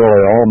destroy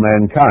all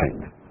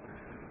mankind.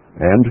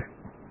 And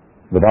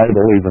the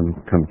Bible even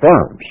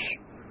confirms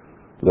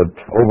that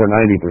over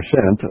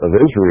 90% of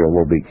Israel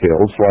will be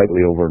killed,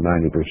 slightly over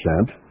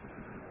 90%,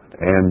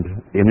 and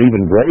an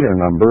even greater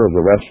number of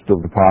the rest of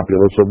the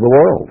populace of the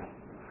world,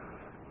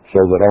 so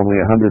that only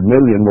 100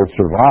 million will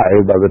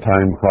survive by the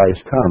time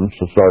Christ comes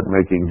to start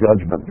making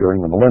judgment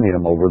during the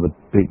millennium over the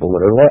people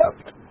that are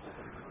left.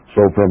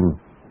 So from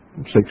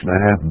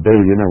 6.5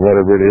 billion or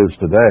whatever it is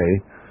today,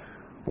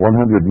 100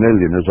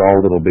 million is all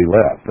that will be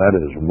left. That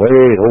is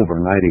way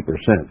over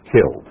 90%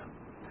 killed.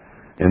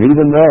 And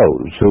even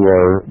those who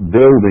are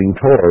building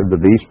toward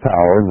the beast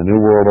power and the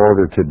New World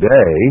Order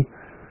today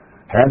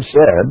have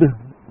said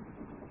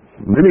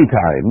many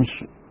times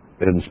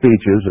in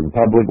speeches in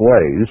public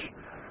ways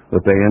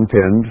that they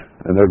intend,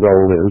 and their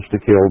goal is to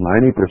kill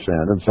 90%,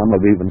 and some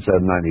have even said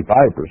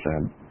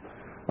 95%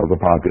 of the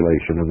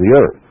population of the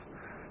earth.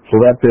 So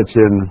that fits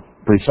in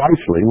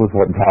precisely with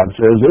what God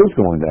says is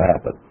going to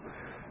happen.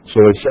 So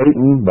is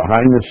Satan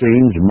behind the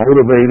scenes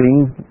motivating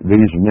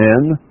these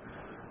men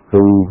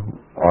who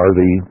are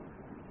the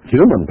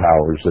human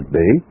powers that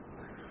be?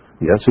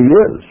 Yes, he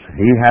is.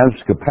 He has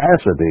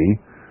capacity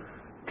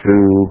to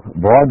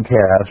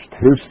broadcast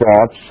his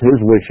thoughts, his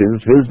wishes,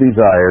 his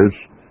desires,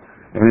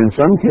 and in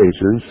some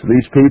cases,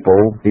 these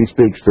people he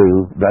speaks to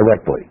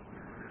directly.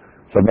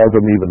 Some of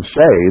them even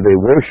say they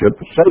worship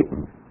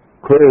Satan,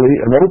 clearly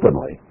and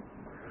openly.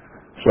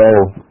 So,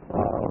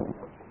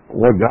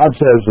 what God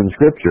says in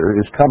Scripture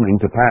is coming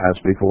to pass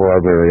before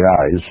our very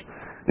eyes,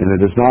 and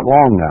it is not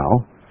long now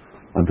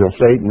until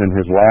Satan, in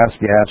his last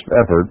gasp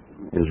effort,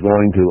 is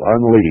going to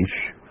unleash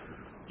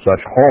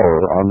such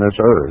horror on this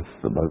earth.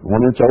 But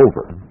when it's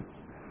over,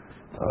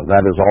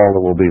 that is all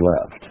that will be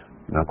left.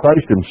 Now,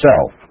 Christ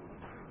himself,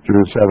 through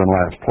the 7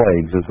 last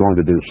plagues, is going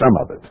to do some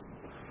of it.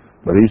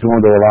 But he's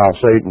going to allow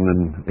Satan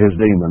and his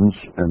demons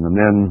and the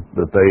men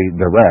that they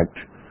direct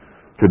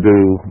to do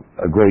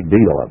a great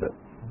deal of it.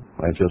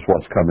 That's just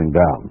what's coming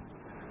down.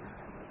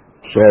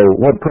 So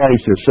what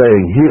Christ is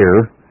saying here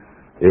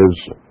is,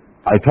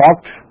 I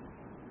talked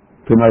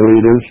to my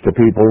leaders, to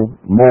people,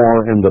 more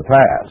in the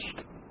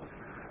past.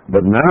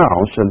 But now,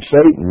 since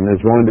Satan is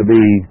going to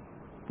be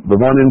the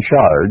one in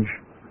charge,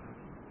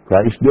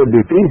 Christ did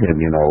defeat him,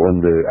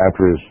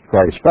 after his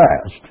Christ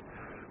fast.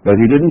 But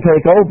he didn't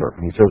take over.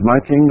 He says, my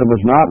kingdom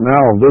is not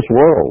now of this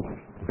world.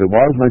 If it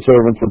was, my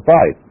servants would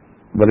fight.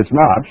 But it's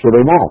not, so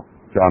they won't.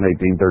 John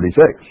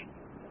 18:36.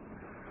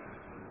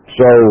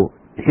 So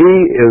he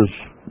is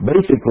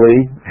basically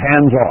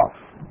hands off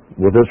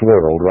with this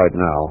world right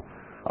now,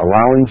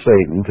 allowing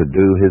Satan to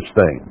do his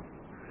thing.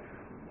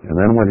 And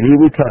then when he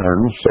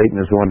returns, Satan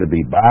is going to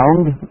be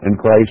bound, and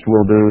Christ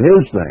will do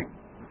his thing.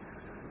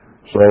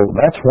 So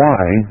that's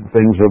why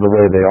things are the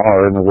way they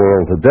are in the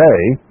world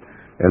today,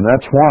 and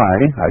that's why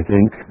I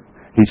think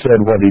he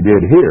said what he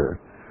did here.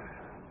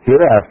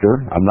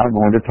 Hereafter, I'm not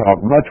going to talk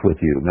much with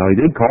you. Now,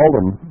 he did call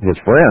them his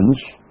friends,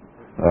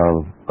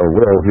 or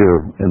will here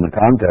in the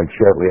context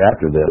shortly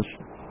after this,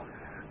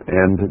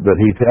 and that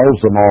he tells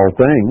them all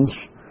things.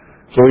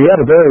 So he had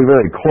a very,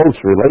 very close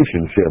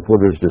relationship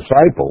with his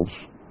disciples,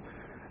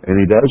 and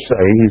he does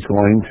say he's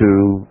going to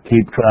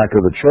keep track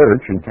of the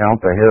church and count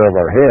the hair of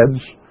our heads,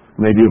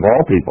 maybe of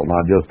all people,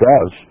 not just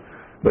us.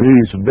 But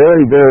he's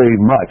very, very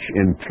much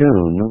in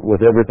tune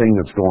with everything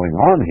that's going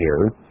on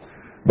here,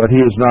 but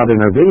he is not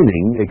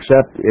intervening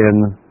except in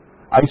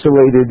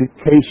isolated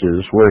cases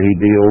where he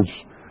deals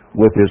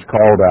with his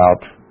called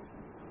out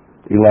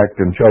elect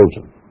and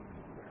chosen.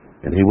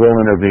 And he will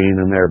intervene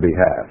in their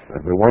behalf.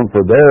 If it weren't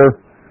for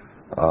their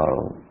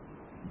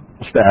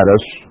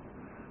status,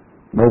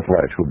 no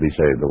flesh would be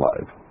saved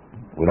alive.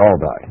 We'd all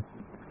die.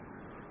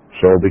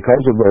 So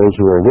because of those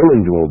who are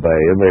willing to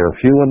obey, and they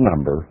are few in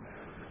number,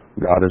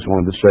 God is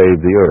going to save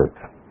the earth.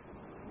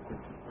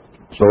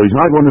 So he's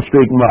not going to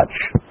speak much.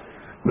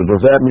 But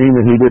does that mean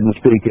that he didn't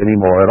speak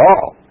anymore at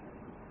all?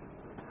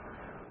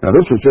 Now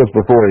this was just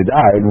before he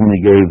died when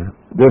he gave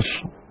this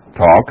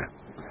talk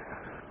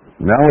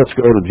Now let's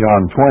go to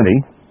John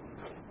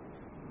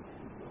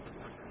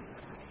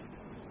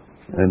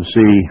 20 and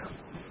see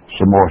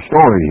some more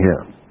story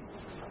here.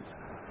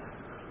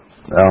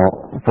 Now,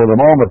 for the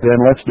moment then,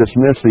 let's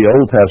dismiss the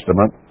Old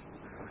Testament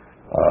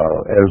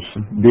as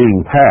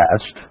being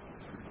past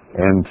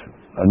and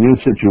a new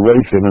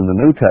situation in the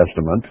New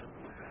Testament.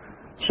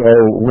 So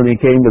when he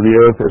came to the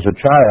earth as a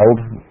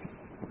child,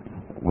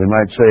 we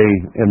might say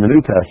in the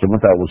New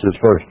Testament that was his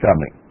first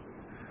coming.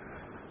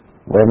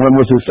 Well, when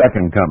was his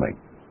second coming?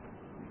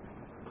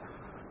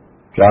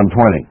 John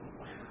 20.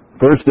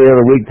 First day of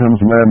the week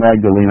comes Mary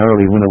Magdalene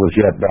early when it was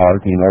yet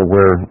dark,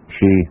 where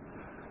she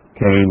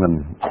came and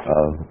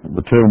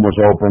the tomb was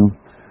open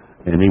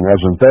and he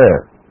wasn't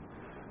there.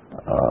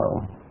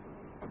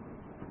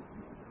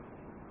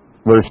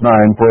 Verse 9,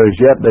 for as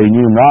yet they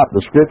knew not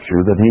the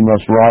scripture that he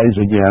must rise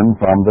again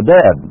from the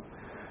dead.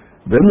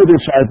 Then the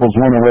disciples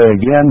went away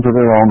again to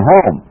their own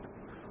home,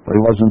 for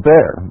he wasn't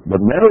there.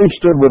 But Mary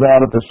stood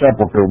without at the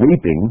sepulchre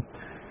weeping,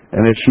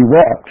 and as she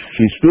wept,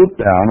 she stooped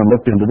down and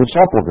looked into the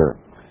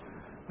sepulchre.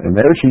 And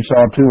there she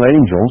saw two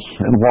angels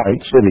in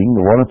white sitting,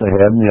 the one at the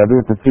head and the other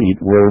at the feet,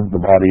 where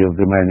the body of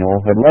Emmanuel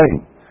had lain.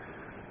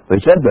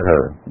 They said to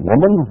her,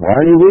 Woman, why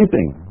are you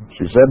weeping?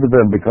 She said to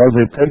them, Because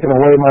they've taken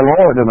away my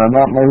Lord, and I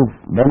don't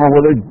know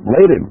where they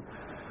laid him.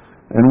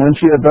 And when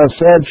she had thus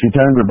said, she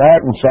turned her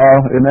back and saw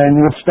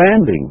Emmanuel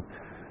standing,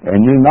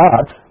 and knew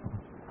not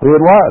who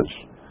it was.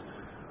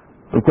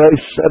 So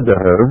Christ said to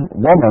her,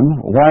 Woman,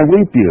 why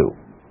weep you?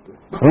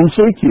 Whom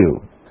seek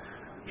you?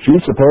 She,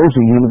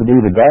 supposing him to be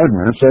the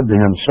gardener, said to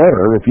him, Sir,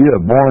 if you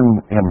have borne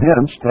him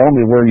hence, tell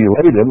me where you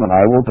laid him, and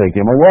I will take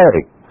him away.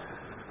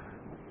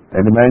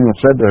 And Emmanuel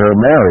said to her,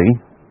 Mary.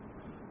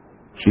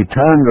 She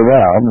turned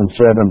around and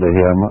said unto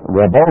him,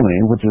 Rabboni,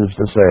 which is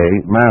to say,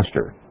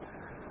 Master.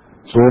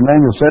 So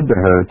Emmanuel said to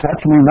her,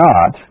 Touch me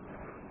not,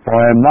 for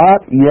I am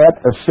not yet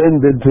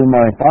ascended to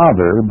my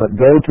Father, but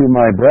go to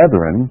my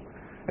brethren,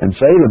 and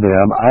say to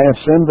them, I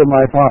ascend to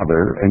my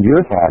Father, and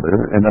your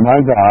Father, and to my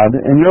God,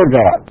 and your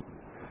God.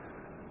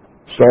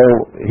 So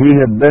he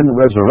had been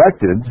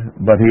resurrected,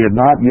 but he had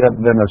not yet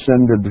been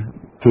ascended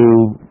to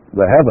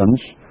the heavens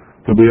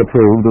to be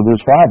approved of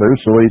his Father,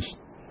 so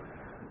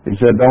he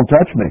said, Don't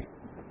touch me.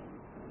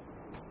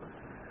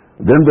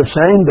 Then the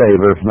same day,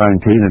 verse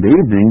 19, at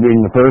evening, being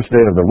the first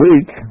day of the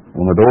week,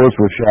 when the doors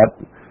were shut,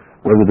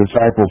 where the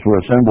disciples were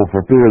assembled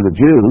for fear of the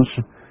Jews,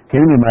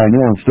 came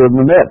Emmanuel and stood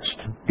in the midst,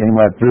 came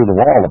right through the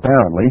wall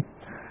apparently,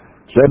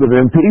 said to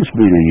them, Peace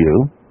be to you.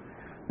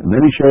 And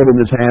then he showed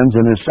them his hands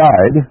and his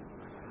side,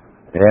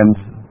 and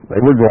they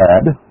were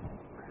glad.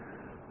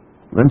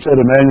 Then said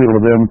Emmanuel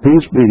to them,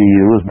 Peace be to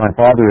you, as my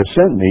Father has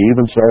sent me,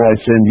 even so I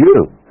send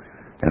you.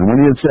 And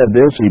when he had said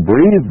this, he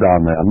breathed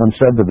on them and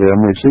said to them,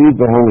 Receive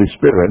the Holy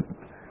Spirit,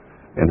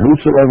 and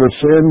whosoever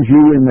sins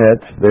you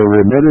remit, they are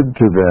remitted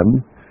to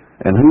them,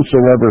 and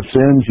whosoever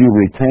sins you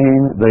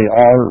retain, they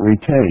are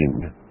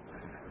retained.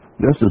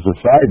 Just as a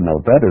side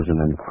note, that is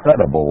an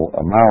incredible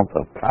amount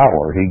of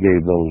power he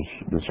gave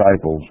those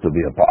disciples to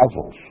be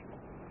apostles.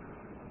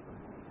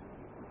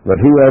 But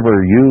whoever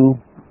you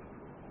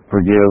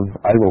forgive,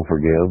 I will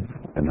forgive,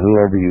 and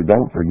whoever you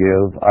don't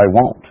forgive, I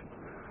won't.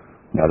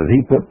 Now, did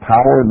he put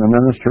power in the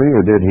ministry,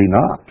 or did he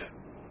not?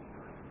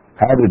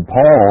 How did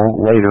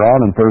Paul, later on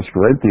in 1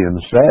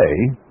 Corinthians,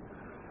 say,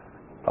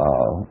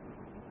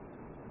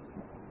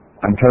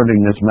 I'm turning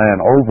this man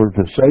over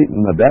to Satan,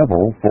 the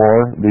devil,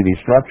 for the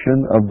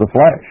destruction of the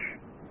flesh?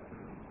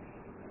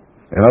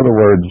 In other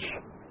words,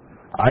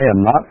 I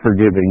am not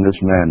forgiving this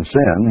man's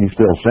sin. He's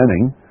still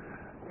sinning,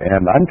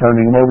 and I'm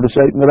turning him over to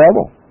Satan, the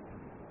devil.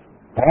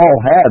 Paul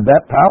had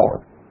that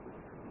power.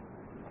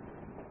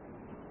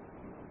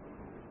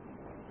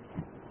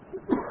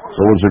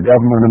 So is there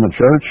government in the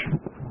church?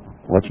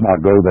 Let's not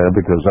go there,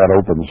 because that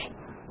opens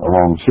a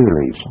long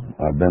series.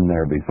 I've been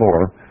there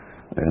before,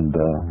 and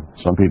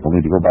some people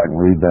need to go back and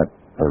read that,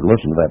 or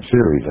listen to that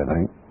series, I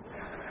think.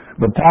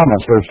 But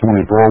Thomas, verse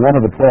 24,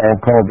 one of the 12,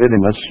 called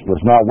Didymus,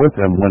 was not with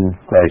him when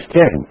Christ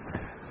came.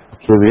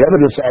 So the other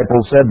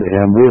disciples said to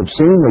him, We have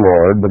seen the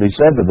Lord. But he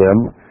said to them,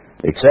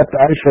 Except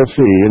I shall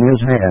see in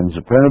his hands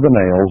the print of the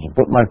nails, and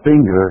put my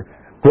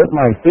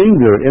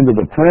finger into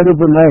the print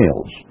of the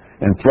nails,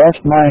 and thrust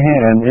my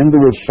hand into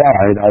his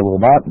side, I will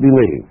not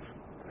believe.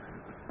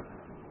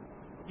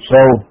 So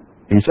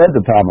he said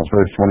to Thomas,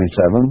 verse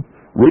 27,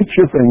 Reach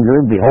your finger,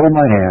 behold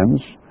my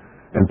hands,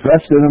 and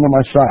thrust it into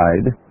my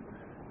side.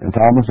 And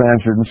Thomas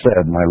answered and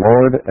said, My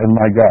Lord and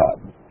my God.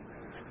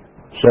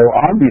 So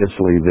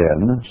obviously then,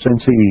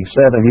 since he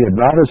said that he had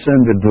not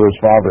ascended to his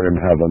Father in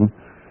heaven,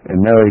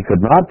 and Mary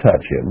could not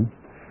touch him,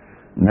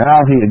 now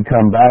he had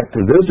come back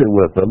to visit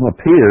with them,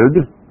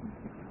 appeared,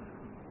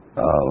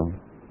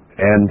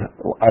 and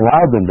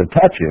allowed them to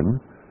touch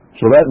him,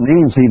 so that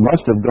means he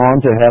must have gone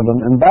to heaven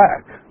and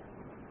back.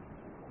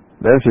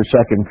 There's his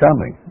second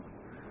coming.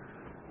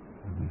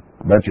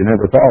 I bet you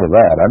never thought of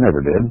that. I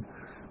never did.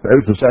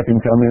 There's the second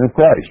coming of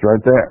Christ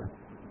right there.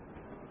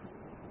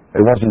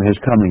 It wasn't his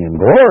coming in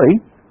glory,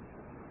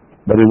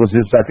 but it was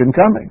his second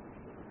coming.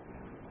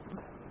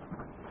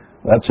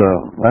 That's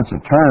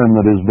a term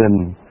that has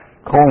been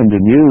coined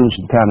and used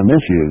and kind of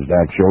misused,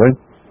 actually.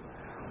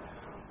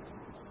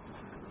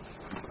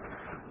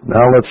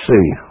 Now let's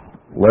see.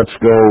 Let's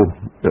go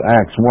to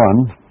Acts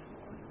 1.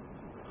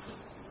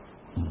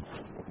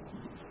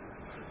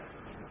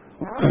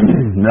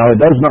 Now it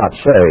does not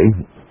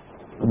say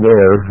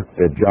there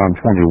at John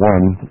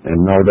 21, and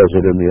nor does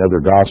it in the other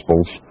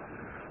Gospels,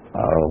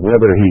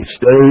 whether he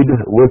stayed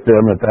with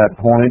them at that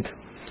point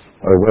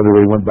or whether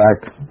he went back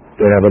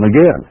to heaven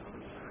again.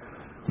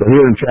 But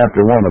here in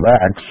chapter 1 of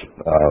Acts,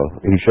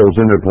 he shows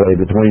interplay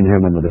between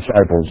him and the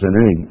disciples in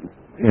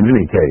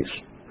any case.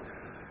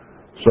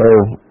 So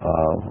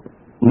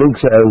Luke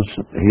says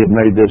he had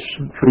made this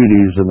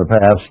treatise in the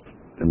past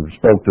and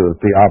spoke to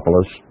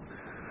Theophilus,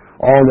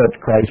 all that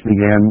Christ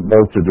began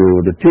both to do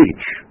and to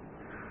teach.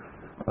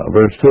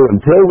 Verse 2,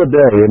 until the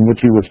day in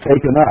which he was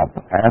taken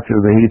up, after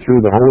that he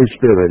through the Holy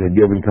Spirit had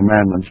given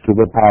commandments to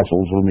the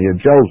apostles whom he had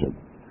chosen,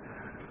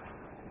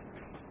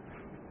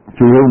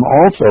 to whom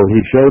also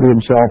he showed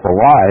himself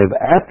alive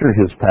after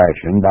his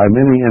passion by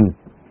many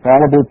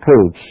infallible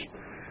proofs,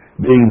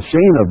 being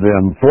seen of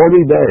them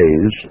 40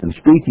 days, and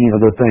speaking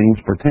of the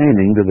things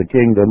pertaining to the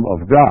kingdom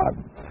of God.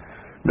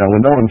 Now we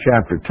know in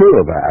chapter 2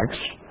 of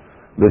Acts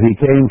that he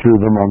came to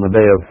them on the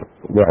day of,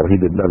 well, he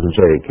doesn't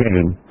say he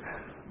came,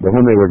 but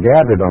when they were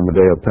gathered on the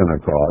day of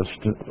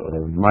Pentecost,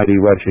 a mighty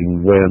rushing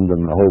wind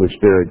and the Holy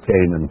Spirit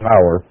came in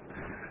power.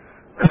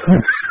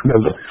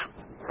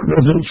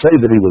 Doesn't say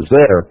that he was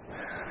there,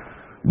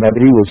 but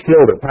he was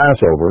killed at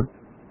Passover,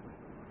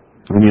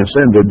 and he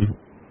ascended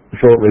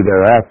shortly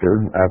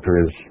thereafter, after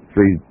his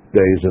 3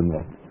 days in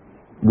the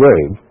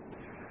grave,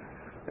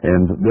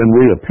 and then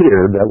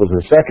reappeared. That was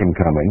the second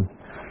coming.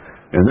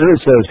 And then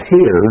it says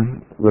here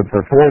that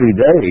for 40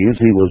 days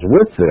he was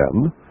with them,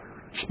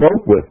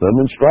 spoke with them,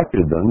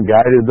 instructed them,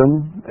 guided them,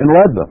 and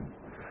led them.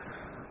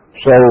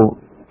 So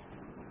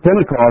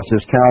Pentecost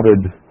is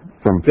counted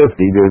from 50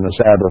 during the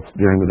Sabbath,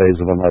 during the days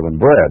of unleavened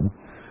bread.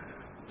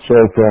 So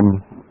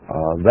from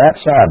that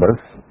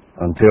Sabbath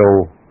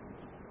until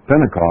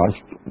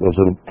Pentecost was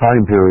a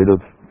time period of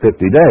 50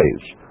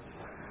 days.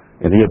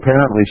 And he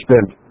apparently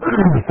spent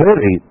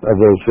 30 of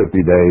those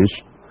 50 days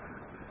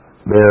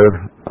there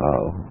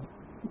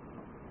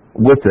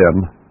with them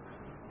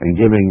and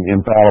giving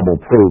infallible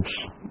proofs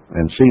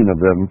and seen of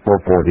them for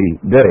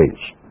 40 days.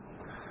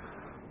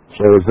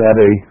 So is that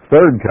a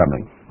third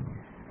coming?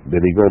 Did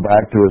he go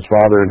back to his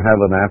Father in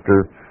heaven after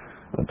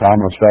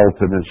Thomas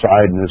felt in his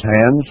side and his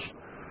hands?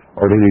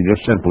 Or did he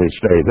just simply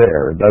stay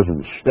there? It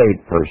doesn't state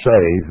per se,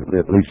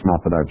 at least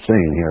not that I've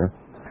seen here.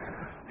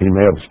 He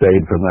may have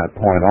stayed from that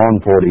point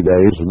on 40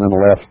 days and then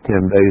left 10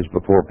 days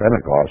before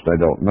Pentecost. I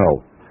don't know.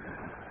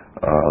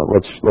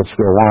 Let's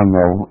go on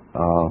though.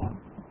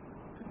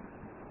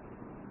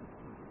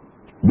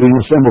 Being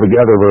assembled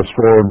together, verse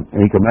 4,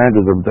 he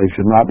commanded them they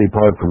should not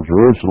depart from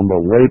Jerusalem,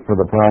 but wait for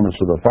the promise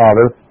of the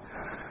Father.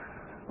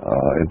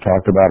 And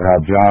talked about how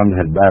John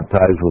had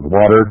baptized with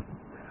water,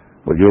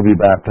 but you'll be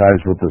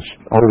baptized with the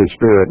Holy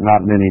Spirit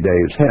not many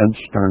days hence.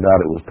 Turned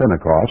out it was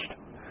Pentecost.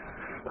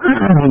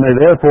 When they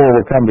therefore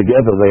will come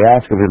together, they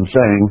ask of him,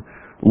 saying,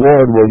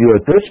 Lord, will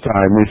you at this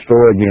time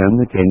restore again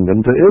the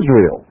kingdom to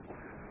Israel?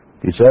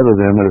 He said to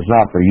them, it is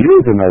not for you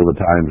to know the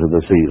times of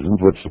the seasons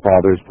which the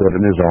Father has put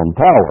in his own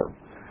power.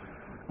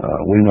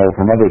 We know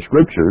from other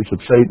scriptures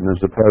that Satan is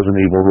the present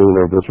evil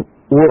ruler of this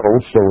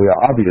world, so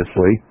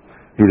obviously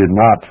he did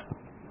not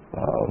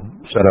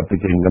set up the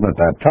kingdom at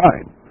that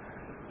time.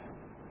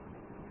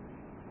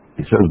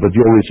 He says, but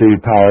you'll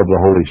receive power of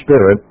the Holy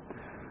Spirit,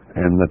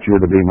 and that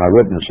you're to be my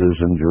witnesses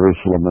in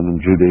Jerusalem and in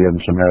Judea and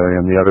Samaria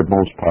and the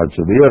uttermost parts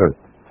of the earth.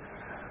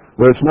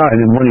 Verse 9,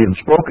 and when he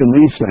had spoken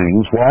these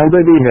things, while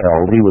they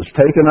beheld, he was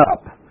taken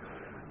up,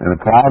 and a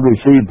cloud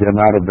received him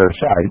out of their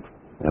sight.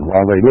 And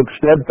while they looked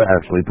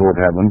steadfastly toward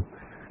heaven,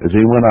 as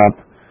he went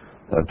up,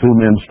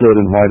 2 men stood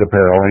in white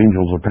apparel,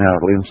 angels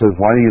apparently, and says,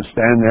 why do you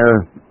stand there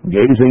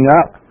gazing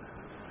up?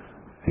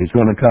 He's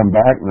going to come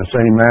back in the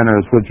same manner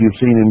as which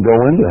you've seen him go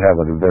into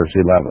heaven in verse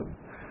 11.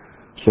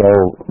 So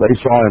they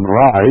saw him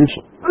rise,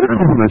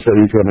 and they said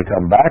he's going to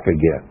come back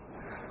again.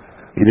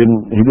 He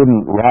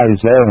didn't rise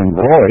there in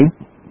glory,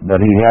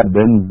 but he had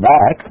been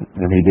back,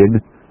 and he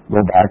did go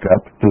back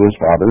up to his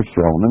Father's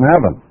throne in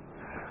heaven.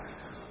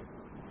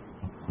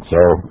 So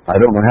I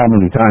don't know how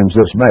many times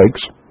this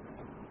makes.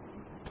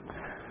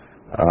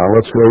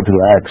 Let's go to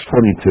Acts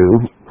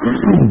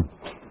 22.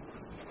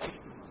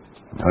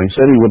 Now he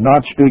said he would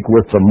not speak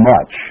with them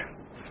much,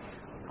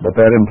 but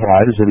that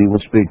implies that he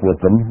would speak with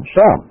them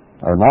some,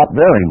 or not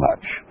very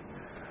much.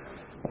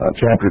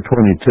 Chapter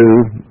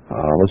 22,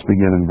 let's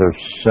begin in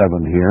verse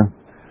 7 here.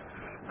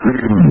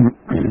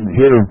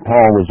 Here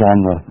Paul was on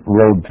the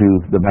road to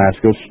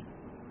Damascus,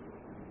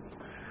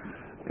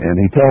 and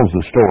he tells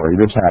the story.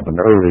 This happened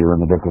earlier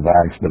in the book of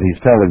Acts, but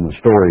he's telling the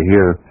story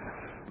here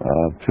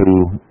to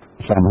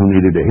some who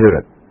needed to hear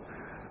it.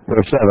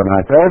 Verse 7,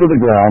 I fell to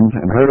the ground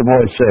and heard a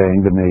voice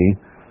saying to me,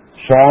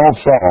 Saul,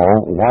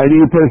 Saul, why do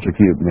you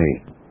persecute me?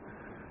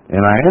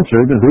 And I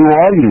answered, Who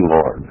are you,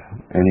 Lord?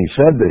 And he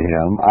said to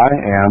him, I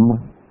am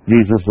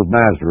Jesus of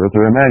Nazareth,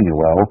 or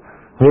Emmanuel,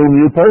 whom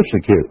you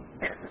persecute.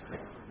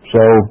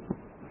 So,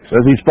 it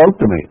says he spoke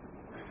to me.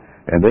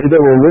 And they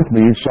that were with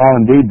me saw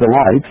indeed the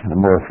light,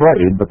 and were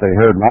afraid, but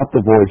they heard not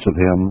the voice of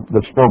him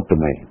that spoke to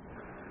me.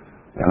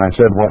 And I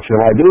said, What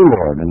shall I do,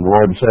 Lord? And the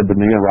Lord said to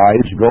me,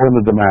 Arise, go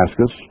into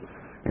Damascus,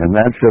 and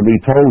that shall be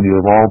told you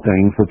of all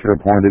things which are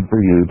appointed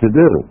for you to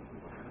do.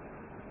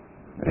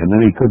 And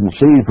then he couldn't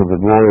see for the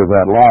glory of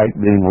that light,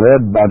 being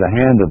led by the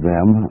hand of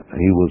them,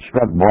 he was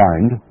struck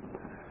blind,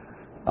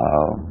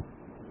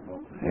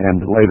 and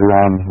later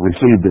on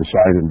received his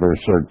sight in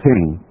verse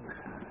 13.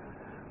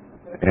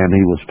 And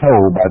he was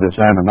told by this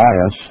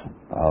Ananias,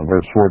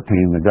 verse 14,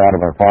 the God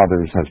of our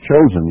fathers has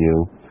chosen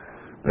you,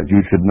 that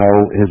you should know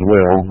his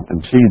will,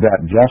 and see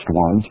that just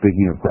one,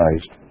 speaking of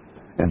Christ,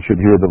 and should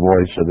hear the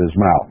voice of his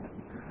mouth.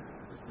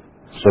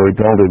 So he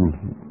told him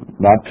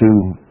not to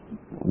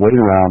wait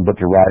around, but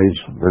to rise,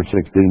 verse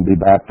 16, be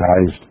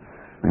baptized,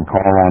 and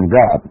call on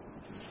God.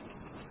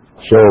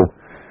 So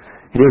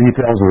here he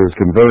tells of his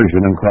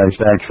conversion, and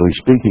Christ actually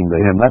speaking to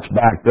him. That's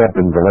backed up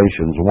in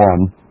Galatians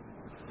 1.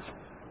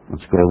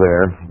 Let's go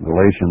there,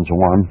 Galatians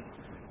 1.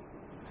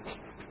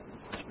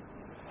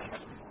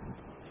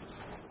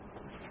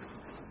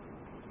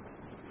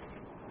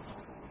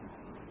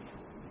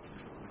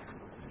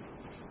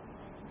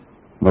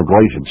 No,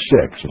 Galatians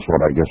 6 is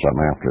what I guess I'm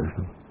after.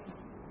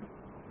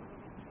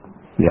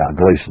 Yeah,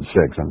 Galatians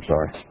 6, I'm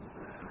sorry.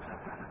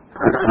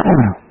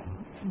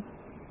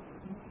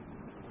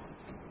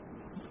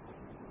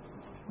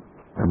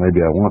 Or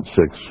maybe I want 6.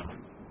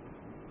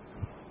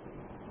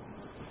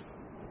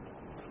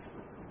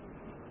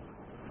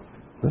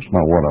 That's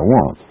not what I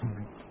want.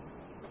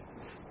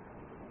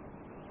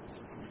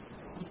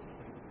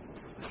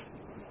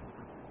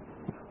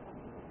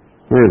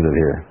 Where is it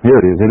here? Here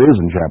it is. It is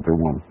in chapter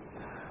 1.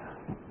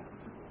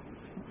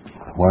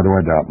 Why do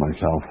I doubt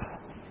myself?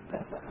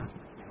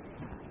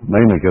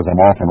 Mainly because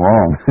I'm often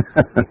wrong.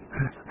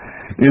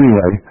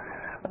 Anyway,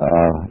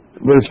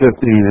 verse 15,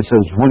 it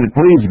says, When it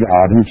pleased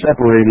God, who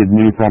separated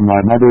me from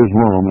my mother's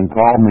womb and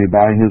called me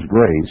by his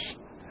grace,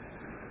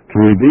 to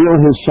reveal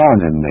his Son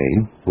in me,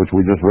 which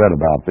we just read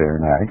about there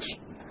in Acts,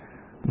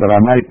 that I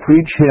might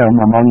preach him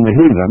among the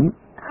heathen,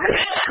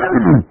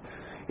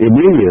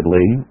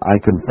 immediately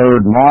I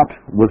conferred not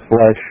with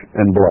flesh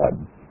and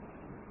blood.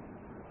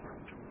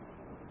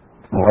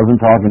 I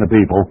wasn't talking to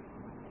people.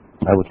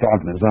 I was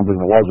talking to something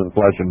that wasn't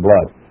flesh and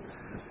blood.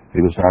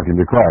 He was talking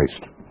to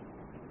Christ.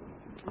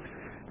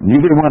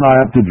 Neither went I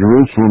up to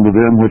Jerusalem to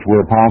them which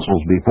were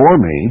apostles before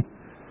me,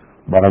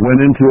 but I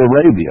went into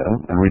Arabia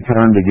and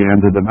returned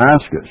again to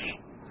Damascus.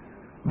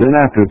 Then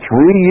after 3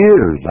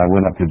 years I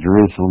went up to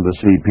Jerusalem to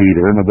see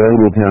Peter and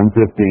abode with him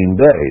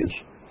 15 days.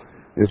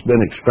 It's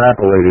been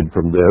extrapolated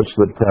from this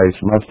that Christ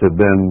must have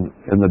been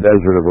in the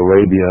desert of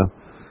Arabia,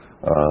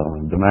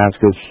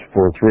 Damascus,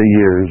 for 3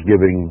 years,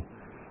 giving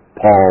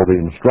Paul the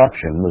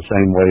instruction the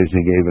same way as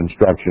he gave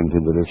instruction to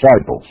the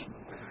disciples.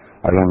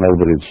 I don't know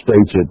that it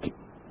states it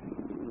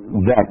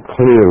that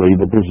clearly,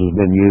 but this has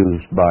been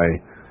used by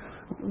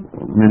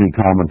many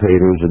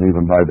commentators and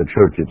even by the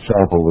church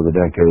itself over the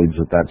decades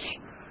that that's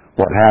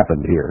what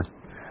happened here.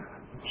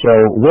 So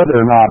whether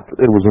or not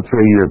it was a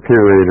 3-year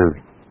period or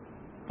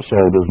so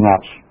does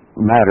not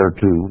matter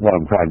to what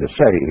I'm trying to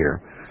say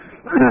here.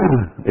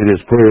 It is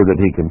clear that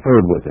he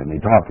conferred with him, he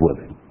talked with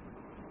him.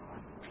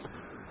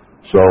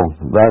 So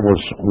that was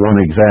one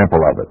example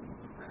of it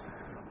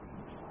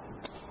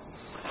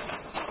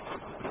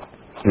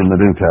in the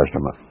New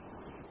Testament.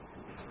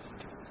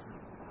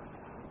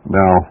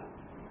 Now,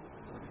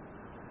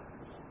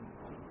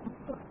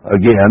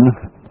 again,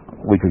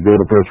 we could go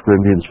to 1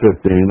 Corinthians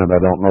 15, and I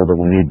don't know that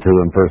we need to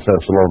in 1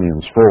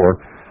 Thessalonians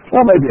 4.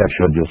 Well, maybe I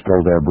should just go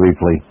there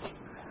briefly.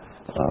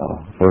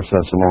 1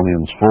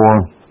 Thessalonians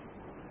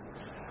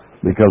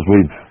 4, because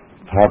we've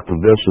talked of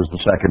this as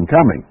the second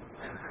coming.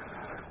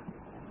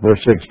 Verse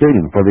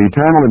 16, For the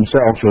Eternal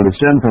himself shall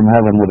descend from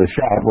heaven with a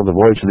shout, with the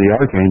voice of the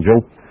archangel,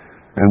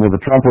 and with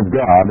the trump of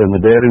God, and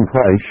the dead in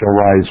Christ shall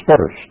rise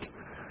first.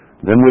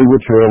 Then we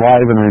which are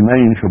alive and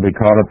remain shall be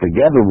caught up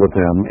together with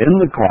them in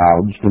the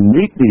clouds to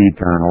meet the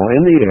Eternal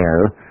in the air,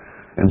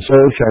 and so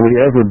shall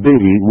we ever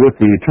be with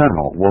the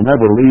Eternal. We'll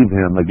never leave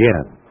him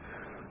again.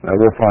 Now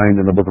we'll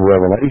find in the book of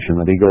Revelation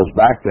that he goes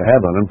back to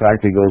heaven. In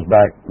fact, he goes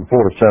back and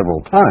forth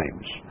several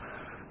times.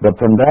 But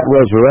from that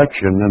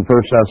resurrection in 1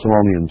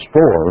 Thessalonians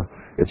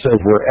 4, it says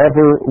we're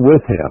ever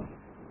with him.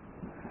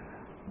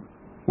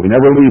 We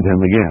never leave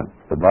him again.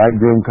 The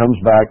bridegroom comes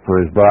back for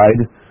his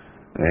bride,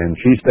 and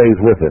she stays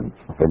with him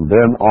from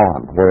then on,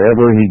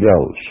 wherever he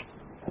goes.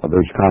 Well,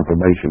 there's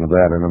confirmation of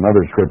that in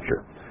another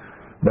scripture.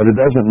 But it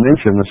doesn't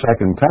mention the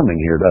second coming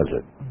here, does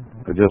it?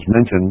 It just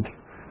mentioned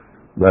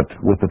that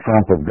with the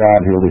trump of God,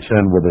 he'll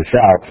descend with a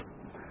shout,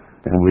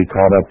 and we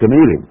caught up to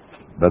meet him.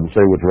 Doesn't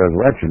say which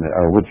resurrection,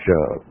 or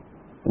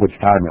which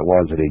time it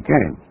was that he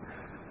came.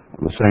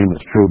 The same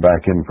is true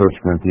back in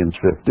 1 Corinthians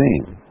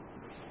 15.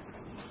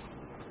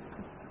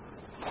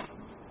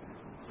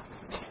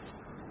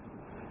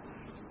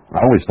 I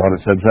always thought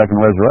it said second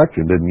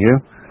resurrection, didn't you?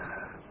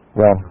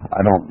 Well,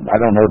 I don't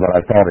know that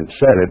I thought it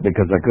said it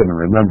because I couldn't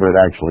remember it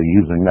actually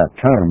using that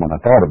term when I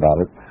thought about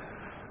it.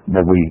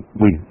 But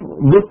we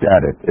looked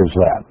at it as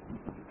that.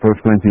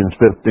 1 Corinthians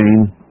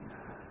 15.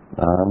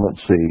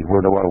 Let's see,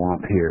 where do I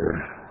want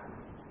here?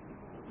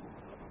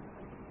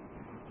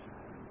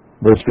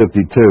 Verse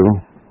 52.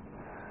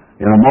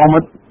 In a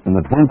moment, in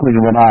the twinkling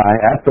of an eye,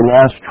 at the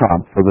last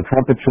trump, for the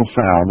trumpet shall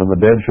sound, and the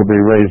dead shall be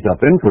raised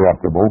up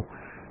incorruptible,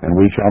 and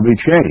we shall be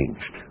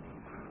changed.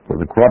 For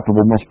the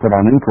corruptible must put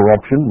on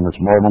incorruption, and this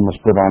mortal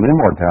must put on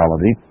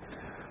immortality.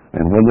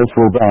 And when this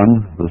will done,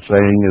 the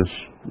saying is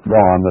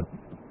gone,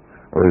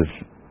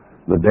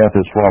 the death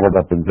is swallowed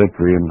up in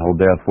victory, and O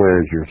death, where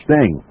is your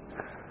sting?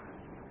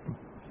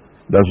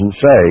 Doesn't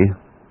say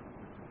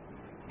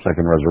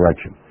second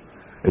resurrection.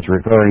 It's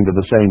referring to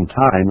the same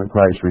time that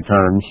Christ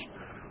returns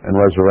and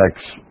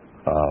resurrects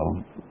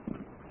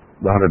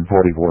the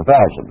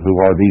 144,000, who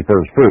are the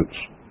first fruits,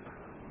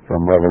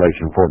 from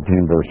Revelation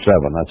 14, verse 7.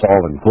 That's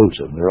all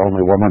inclusive. There are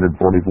only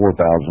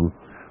 144,000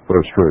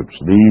 first fruits.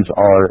 These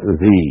are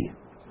the.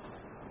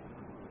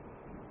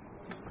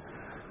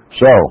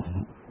 So,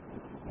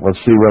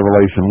 let's see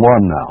Revelation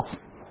 1 now.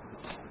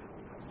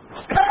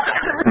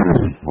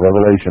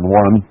 Revelation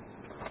 1,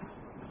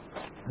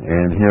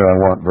 and here I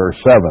want verse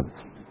 7.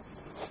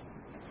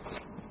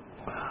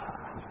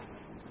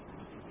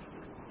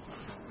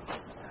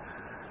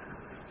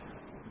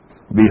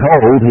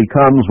 Behold, he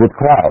comes with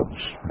clouds,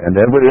 and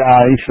every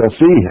eye shall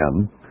see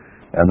him,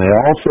 and they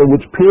also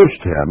which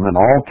pierced him, and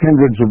all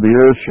kindreds of the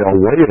earth shall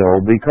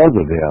wail because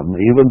of him.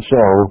 Even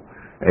so,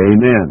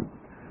 amen.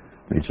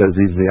 He says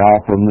he's the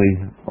Alpha and the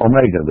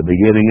Omega, the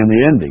beginning and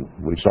the ending.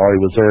 We saw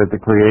he was there at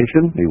the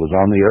creation. He was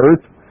on the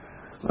earth.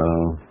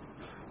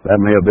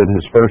 That may have been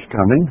his first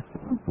coming,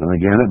 and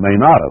again, it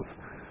may not have.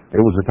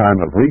 It was a time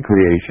of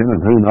recreation,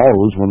 and who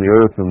knows, when the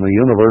earth and the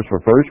universe were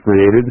first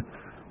created,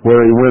 where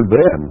he went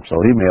then. So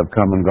he may have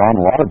come and gone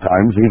a lot of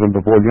times, even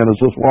before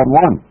Genesis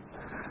 1:1.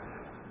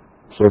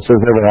 So it says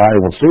every eye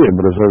will see him,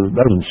 but it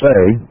doesn't say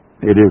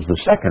it is the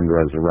second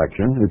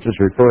resurrection. It's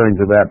just referring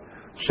to that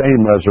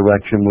same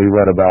resurrection we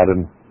read about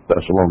in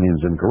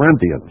Thessalonians and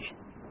Corinthians.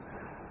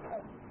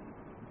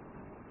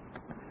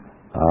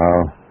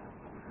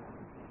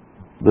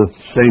 The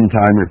same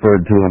time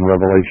referred to in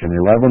Revelation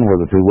 11, where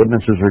the two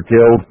witnesses are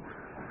killed,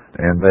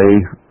 and they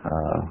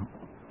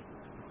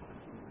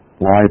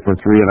lie for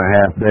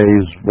 3.5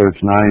 days, verse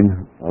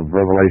 9 of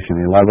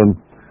Revelation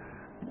 11,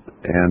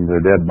 and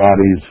their dead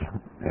bodies,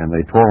 and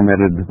they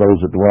tormented those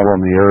that dwell on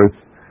the earth,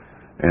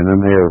 and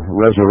then they are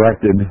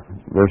resurrected,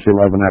 verse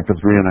 11, after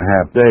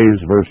 3.5 days,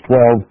 verse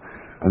 12,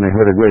 and they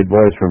heard a great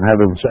voice from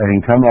heaven saying,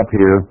 come up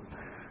here,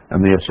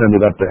 and they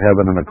ascended up to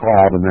heaven in a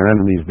cloud, and their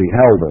enemies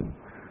beheld them.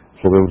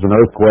 So there was an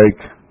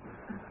earthquake,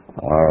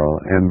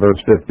 and verse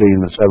 15,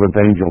 the seventh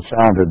angel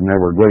sounded, and there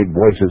were great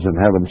voices in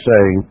heaven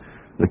saying,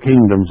 the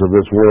kingdoms of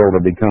this world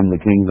have become the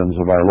kingdoms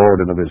of our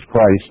Lord and of his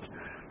Christ,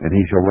 and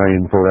he shall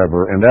reign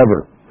forever and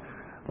ever.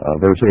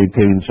 Verse 18,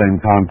 same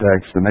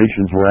context, the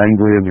nations were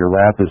angry, and your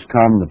wrath is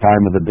come, the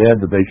time of the dead,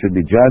 that they should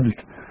be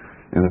judged,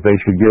 and that they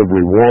should give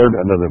reward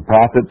unto the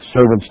prophets,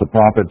 servants to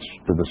prophets,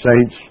 to the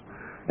saints,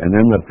 and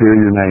them that fear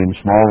your name,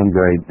 small and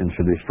great, and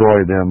should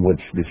destroy them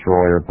which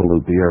destroy or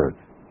pollute the earth.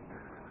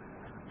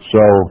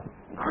 So,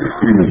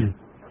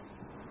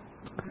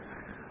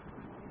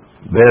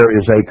 there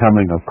is a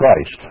coming of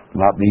Christ,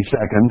 not the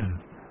second,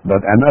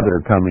 but another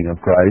coming of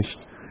Christ,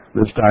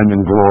 this time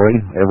in glory.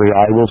 Every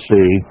eye will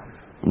see,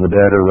 and the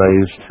dead are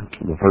raised,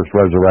 the first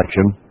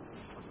resurrection.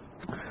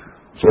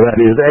 So that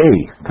is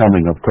a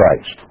coming of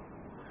Christ.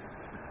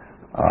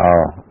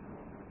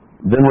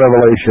 Then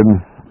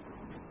Revelation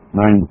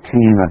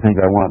 19, I think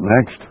I want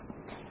next.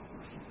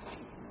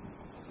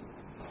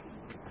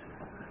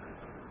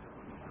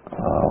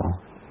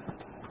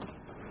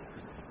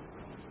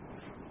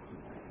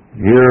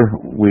 Here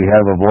we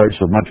have a voice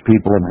of much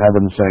people in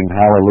heaven saying,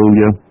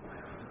 hallelujah,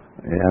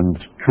 and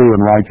true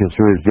and righteous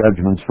are his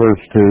judgments,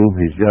 verse 2.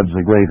 He's judged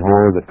the great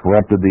whore that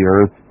corrupted the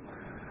earth,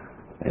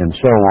 and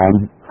so on.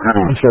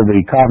 So the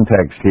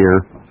context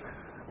here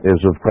is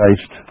of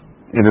Christ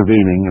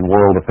intervening in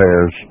world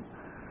affairs.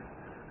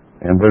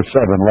 And verse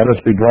 7, let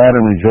us be glad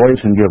and rejoice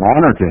and give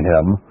honor to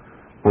him,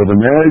 for the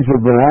marriage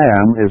of the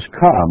Lamb is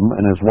come,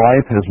 and his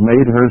wife has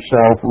made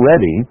herself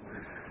ready.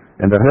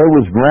 And to her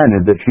was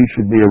granted that she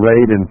should be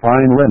arrayed in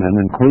fine linen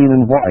and clean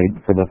and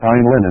white, for the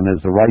fine linen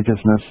is the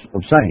righteousness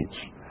of saints.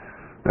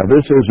 Now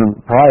this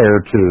isn't prior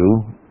to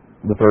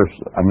the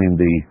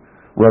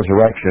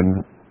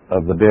resurrection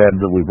of the dead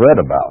that we've read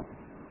about,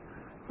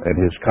 at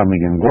his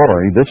coming in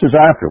glory. This is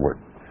afterward.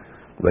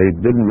 They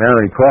didn't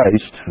marry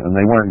Christ, and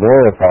they weren't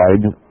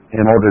glorified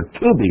in order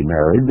to be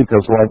married,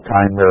 because like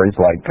kind marries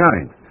like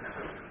kind.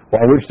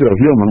 While we're still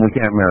human, we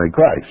can't marry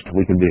Christ.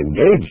 We can be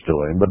engaged to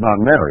him, but not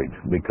married,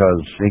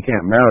 because he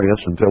can't marry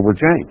us until we're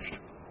changed.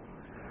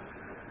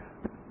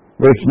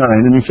 Verse 9,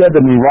 and he said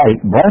to me, write,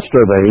 blessed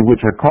are they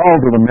which are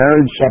called to the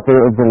marriage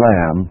supper of the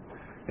Lamb.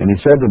 And he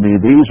said to me,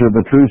 these are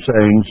the true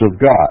sayings of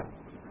God.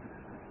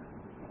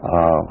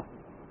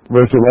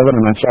 Verse 11,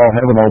 and I saw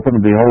heaven open,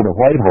 and behold, a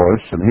white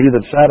horse, and he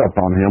that sat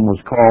upon him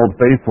was called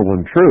Faithful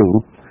and True,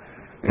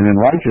 and in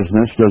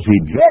righteousness does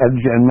he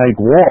judge and make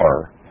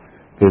war.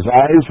 His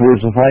eyes were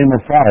as a flame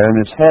of fire,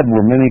 and his head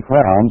were many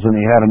crowns, and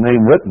he had a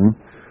name written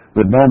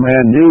that no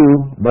man knew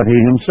but he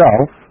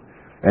himself,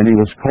 and he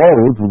was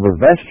clothed with a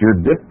vesture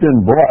dipped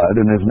in blood,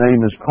 and his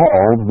name is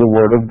called the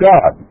Word of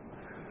God.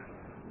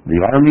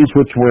 The armies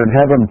which were in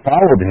heaven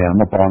followed him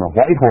upon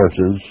white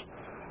horses,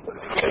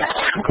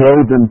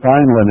 clothed in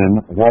fine linen,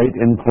 white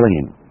and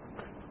clean.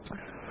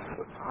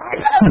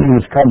 He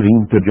was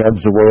coming to judge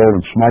the world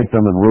and smite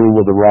them and rule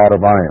with a rod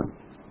of iron.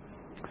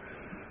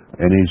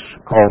 And he's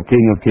called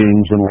King of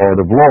Kings and Lord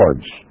of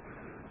Lords.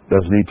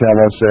 Doesn't he tell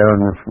us there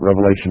in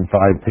Revelation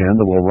 5:10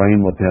 that we'll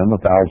reign with him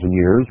 1,000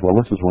 years? Well,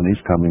 this is when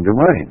he's coming to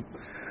reign.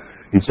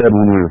 He said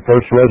when we were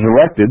first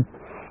resurrected,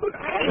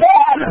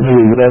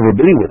 we would ever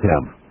be with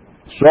him.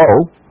 So,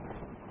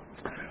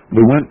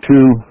 we went to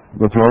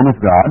the throne of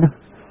God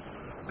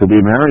to be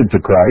married to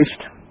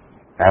Christ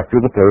after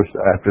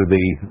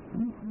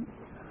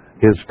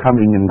his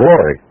coming in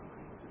glory.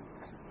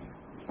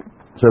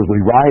 It says we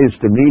rise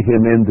to meet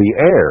him in the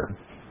air.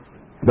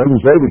 It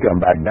doesn't say we come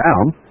back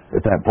down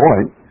at that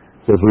point.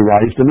 It says we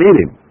rise to meet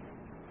him.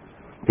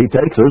 He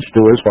takes us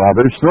to his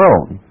Father's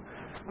throne.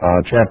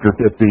 Chapter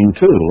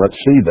 15:2. Let's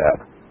see that.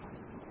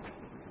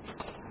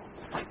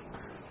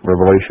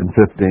 Revelation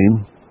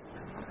 15.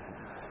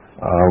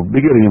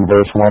 Beginning in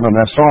verse 1, and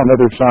I saw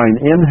another sign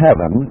in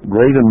heaven,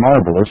 great and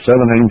marvelous, 7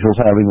 angels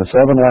having the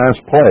 7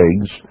 last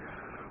plagues,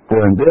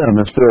 for in them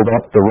is filled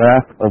up the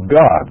wrath of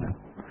God.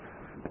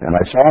 And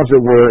I saw as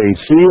it were a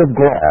sea of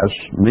glass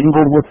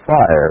mingled with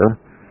fire,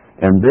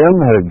 and them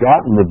that had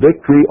gotten the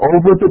victory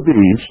over the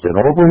beast,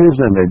 and over his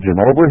image, and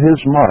over his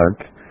mark,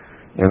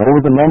 and over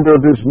the number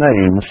of his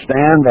name,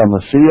 stand on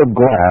the sea of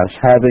glass,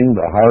 having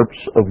the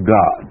harps of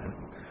God.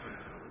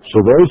 So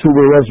those who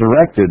were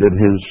resurrected at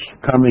his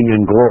coming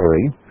in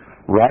glory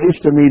rise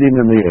to meet him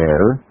in the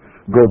air,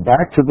 go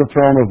back to the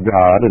throne of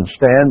God, and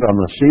stand on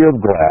the sea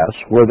of glass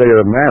where they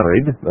are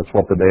married. That's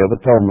what the Day of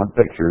Atonement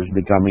pictures,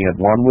 becoming at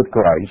one with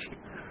Christ,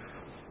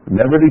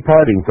 never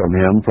departing from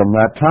him from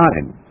that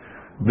time.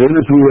 Then,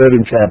 as we read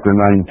in chapter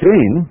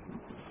 19,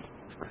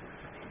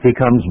 he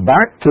comes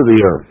back to the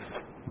earth,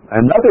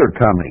 another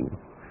coming,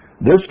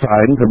 this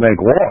time to make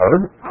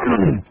war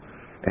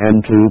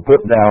and to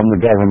put down the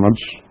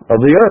governments of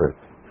the earth.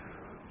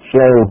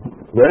 So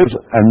there's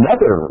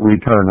another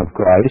return of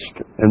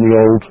Christ in the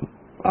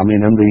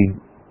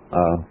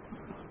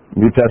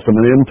New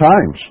Testament end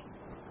times.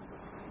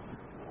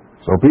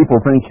 So people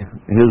think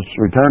his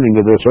returning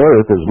to this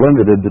earth is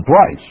limited to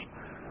twice.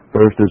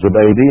 First as a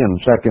baby,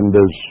 and second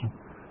as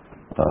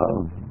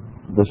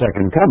the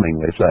second coming,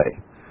 they say.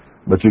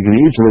 But you can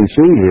easily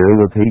see here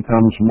that he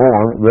comes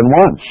more than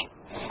once.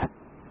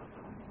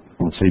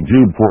 Let's see,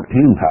 Jude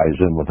 14 ties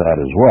in with that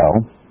as well.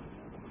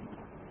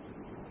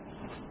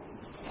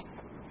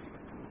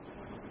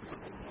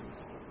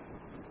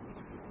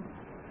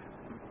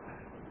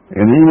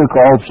 And Enoch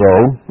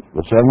also,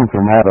 the 7th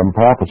from Adam,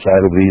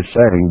 prophesied of these,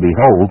 saying,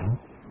 Behold,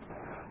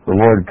 the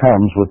Lord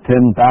comes with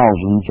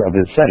 10,000s of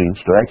his saints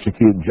to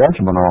execute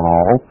judgment on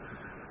all,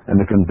 and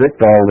to convict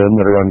all them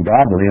that are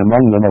ungodly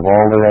among them of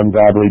all their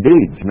ungodly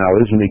deeds. Now,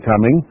 isn't he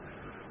coming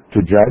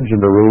to judge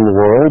and to rule the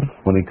world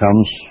when he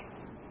comes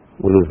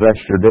with his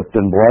vesture dipped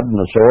in blood and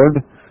a sword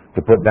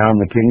to put down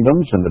the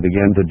kingdoms and to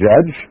begin to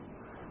judge?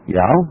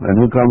 Yeah, and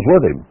who comes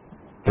with him?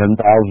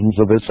 10,000s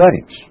of his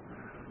saints.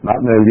 Not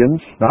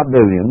millions, not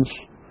billions,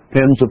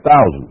 tens of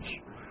thousands.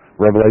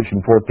 Revelation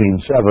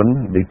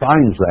 14:7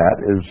 defines that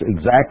as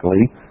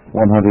exactly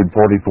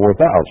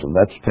 144,000.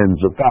 That's tens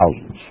of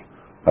thousands.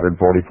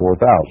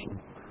 144,000.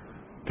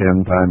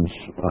 10 times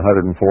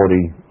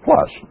 140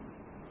 plus.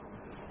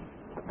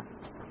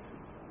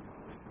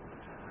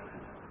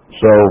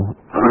 So,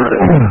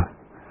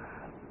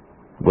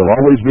 we'll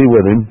always be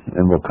with him,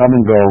 and we'll come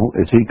and go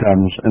as he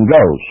comes and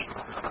goes.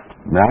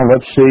 Now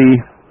let's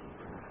see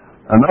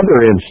another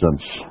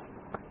instance.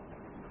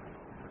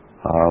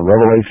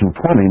 Revelation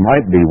 20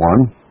 might be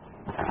one.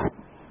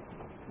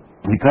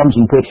 He comes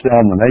and puts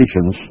down the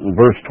nations. In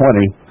verse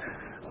 20,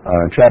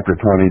 chapter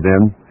 20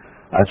 then,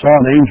 I saw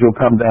an angel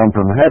come down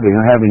from heaven,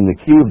 having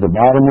the key of the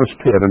bottomless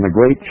pit and a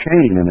great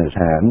chain in his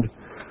hand.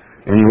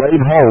 And he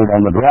laid hold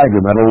on the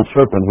dragon, that old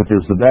serpent, which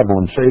is the devil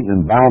and Satan,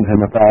 and bound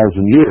him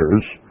 1,000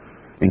 years,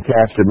 and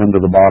cast him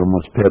into the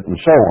bottomless pit, and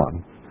so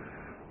on.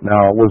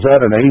 Now, was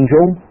that an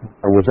angel,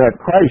 or was that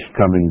Christ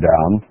coming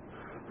down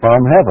from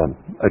heaven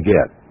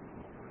again?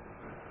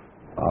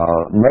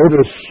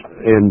 Notice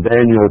in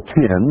Daniel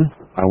 10,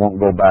 I won't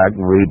go back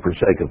and read for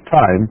sake of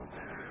time,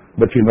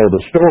 but you know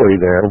the story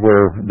there,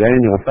 where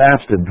Daniel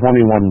fasted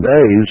 21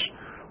 days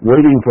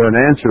waiting for an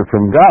answer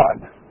from God.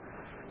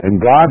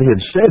 And God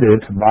had said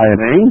it by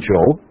an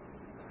angel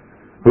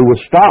who was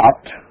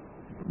stopped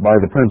by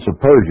the prince of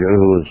Persia,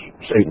 who was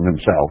Satan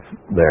himself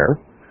there.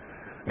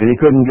 And he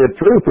couldn't get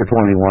through for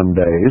 21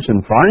 days.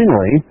 And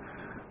finally,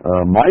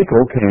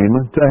 Michael came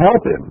to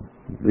help him,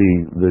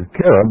 the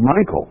cherub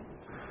Michael.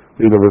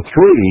 There were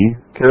 3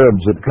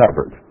 cherubs that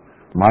covered.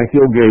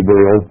 Michael,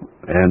 Gabriel,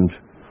 and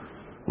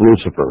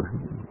Lucifer.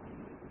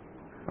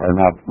 Or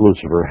not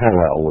Lucifer,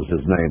 Hillel was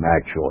his name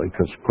actually,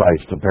 because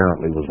Christ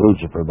apparently was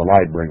Lucifer, the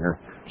light bringer.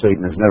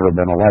 Satan has never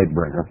been a light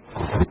bringer.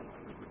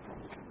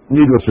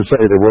 Needless to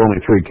say, there were only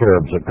 3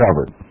 cherubs that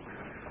covered.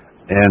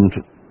 And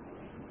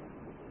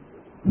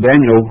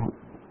Daniel,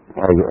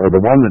 or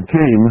the one that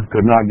came,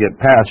 could not get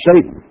past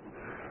Satan.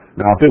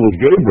 Now, if it was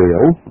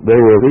Gabriel, they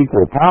were of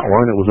equal power,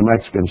 and it was a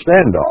Mexican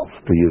standoff,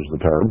 to use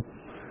the term.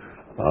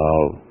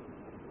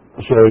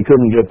 So he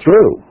couldn't get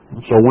through.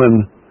 So when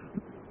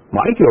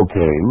Michael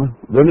came,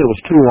 then it was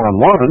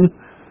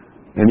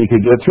 2-on-1, and he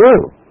could get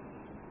through.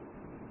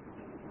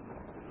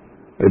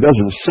 It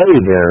doesn't say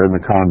there in the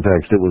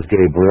context it was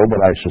Gabriel,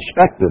 but I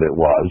suspected it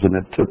was, and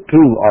it took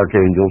 2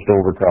 archangels to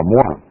overcome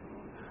one.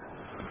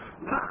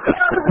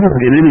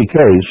 In any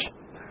case,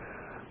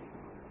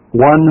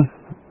 one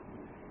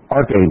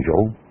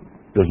archangel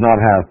does not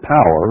have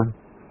power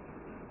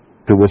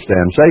to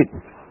withstand Satan.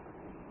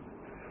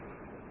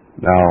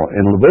 Now,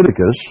 in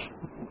Leviticus,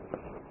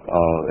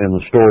 in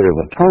the story of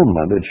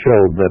atonement, it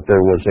showed that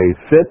there was a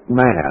fit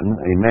man,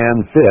 a man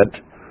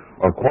fit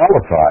or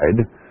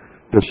qualified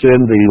to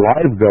send the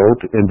live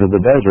goat into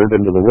the desert,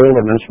 into the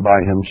wilderness by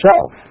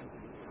himself.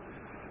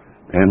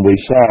 And we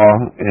saw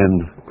in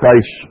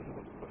Christ's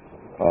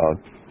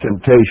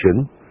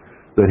temptation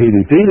that he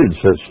defeated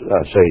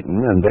Satan,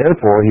 and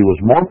therefore he was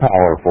more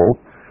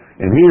powerful,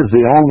 and he is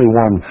the only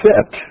one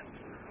fit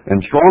and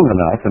strong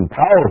enough and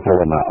powerful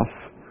enough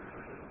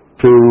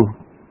to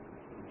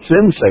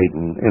send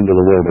Satan into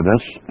the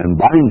wilderness and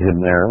bind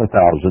him there 1,000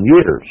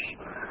 years.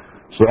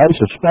 So I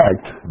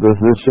suspect that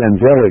this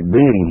angelic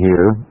being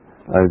here,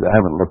 I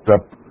haven't looked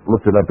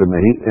it up in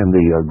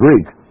the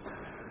Greek,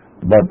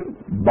 but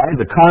by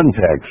the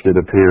context it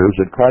appears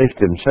that Christ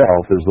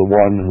himself is the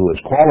one who is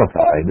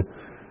qualified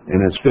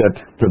and is fit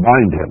to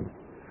bind him.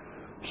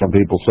 Some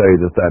people say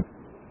that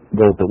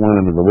goat that went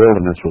into the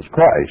wilderness was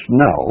Christ.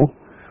 No.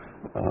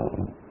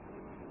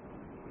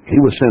 He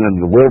was sent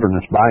into the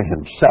wilderness by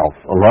himself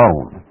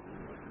alone.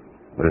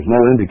 There's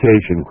no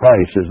indication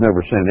Christ is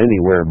never sent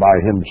anywhere by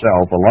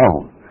himself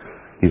alone.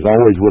 He's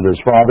always with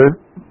his Father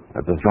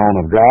at the throne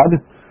of God,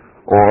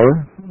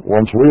 or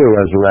once we are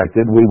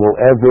resurrected, we will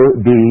ever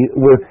be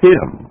with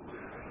him.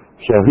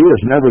 So he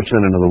is never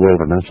sent into the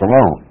wilderness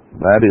alone.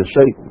 That is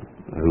Satan,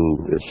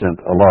 who is sent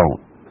alone.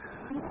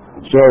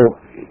 So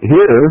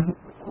here,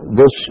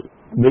 this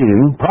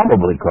being,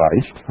 probably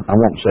Christ, I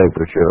won't say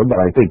for sure, but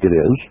I think it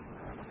is,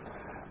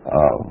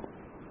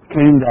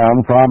 came down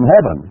from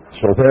heaven.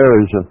 So there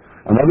is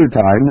another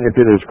time, if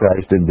it is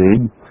Christ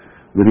indeed,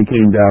 that he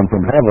came down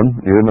from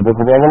heaven here in the book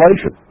of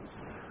Revelation.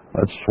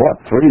 That's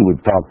 3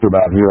 we've talked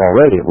about here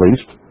already, at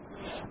least.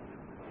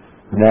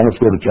 Now let's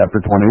go to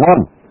chapter 21.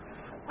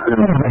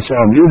 I saw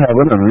a new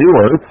heaven and a new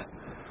earth,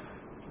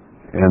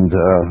 and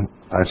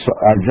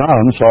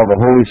John saw the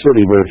holy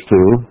city, verse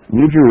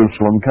 2, New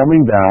Jerusalem,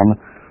 coming down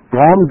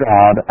from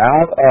God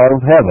out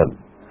of heaven.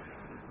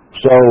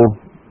 So,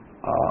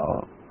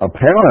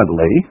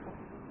 apparently,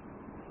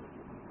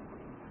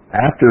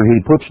 after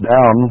he puts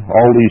down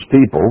all these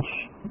peoples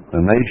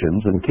and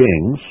nations and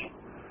kings,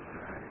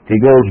 he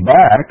goes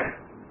back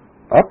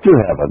up to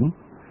heaven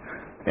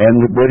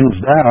and brings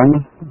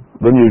down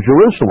the New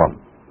Jerusalem.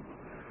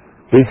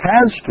 He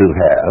has to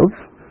have,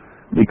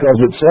 because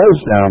it says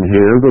down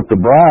here that the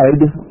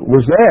bride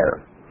was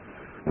there.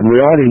 And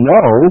we already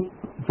know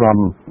from,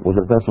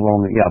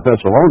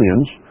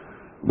 Thessalonians,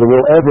 that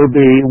we'll ever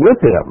be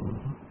with him.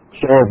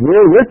 So if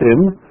we're with him,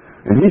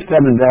 and he's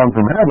coming down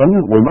from heaven,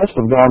 we must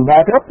have gone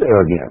back up there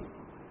again.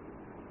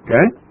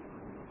 Okay?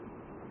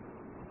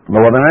 No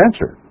other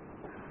answer.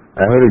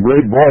 I heard a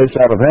great voice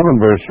out of heaven,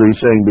 verse 3,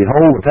 saying,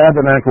 Behold, the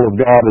tabernacle of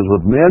God is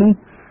with men,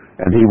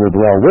 and he will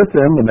dwell with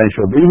them, and they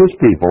shall be his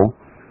people,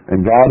 and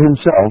God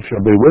himself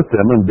shall be with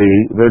them and be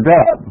their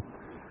God.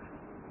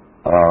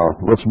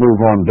 Let's move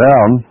on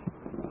down.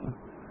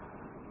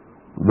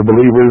 The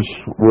believers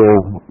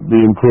will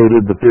be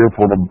included. The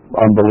fearful, the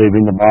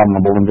unbelieving,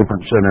 abominable, and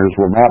different sinners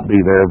will not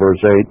be there,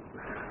 verse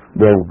 8.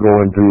 They'll go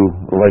into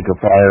the lake of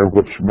fire,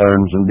 which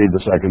burns and be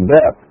the second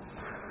death.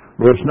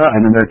 Verse 9,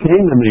 And there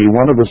came to me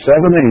one of the 7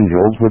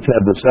 angels, which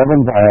had the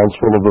 7 vials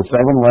full of the 7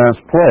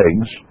 last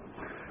plagues,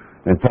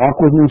 and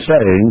talked with me,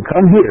 saying,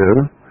 Come here,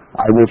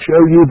 I will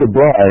show you the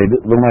bride,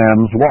 the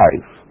Lamb's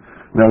wife.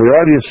 Now, we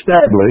already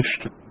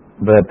established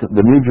that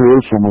the New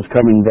Jerusalem was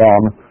coming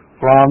down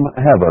from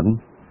heaven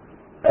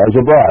as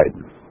a bride.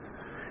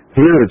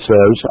 Here it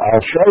says,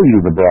 I'll show you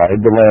the bride,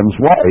 the Lamb's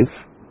wife.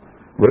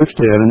 Verse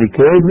 10, And he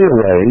carried me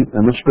away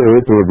in the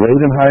Spirit to a great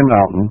and high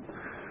mountain,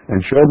 and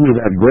showed me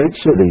that great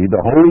city,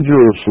 the holy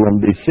Jerusalem,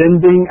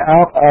 descending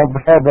out of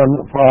heaven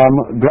from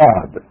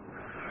God,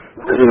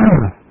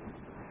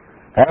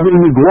 having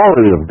the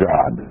glory of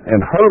God. And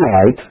her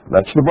light,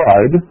 that's the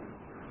bride,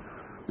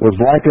 was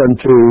like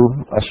unto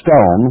a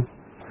stone.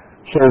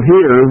 So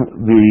here,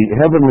 the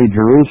heavenly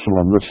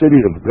Jerusalem, the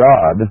city of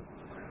God,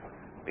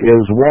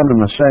 is one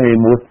and the same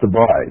with the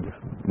bride.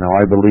 Now,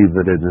 I believe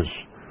that it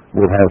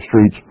will have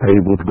streets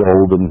paved with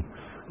gold and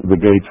the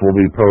gates will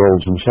be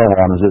pearls, and so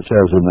on, as it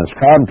says in this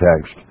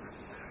context.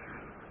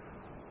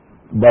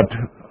 But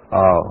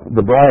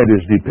the bride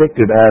is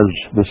depicted as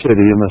the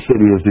city, and the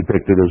city is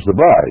depicted as the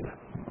bride.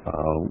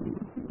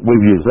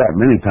 We've used that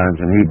many times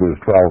in Hebrews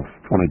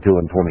 12:22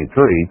 and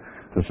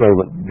 23 to show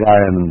that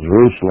Zion and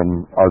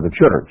Jerusalem are the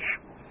church.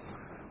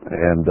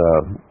 And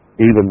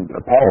even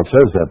Paul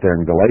says that there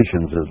in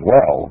Galatians as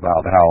well,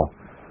 about how,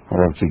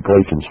 well, let's see,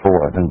 Galatians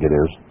 4, I think it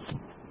is.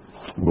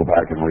 Go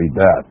back and read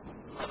that.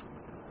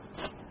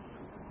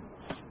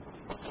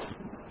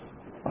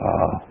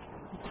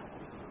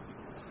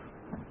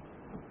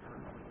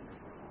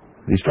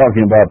 He's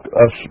talking about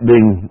us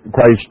being,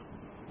 Christ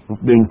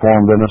being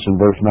formed in us in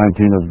verse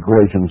 19 of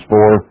Galatians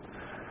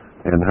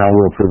 4, and how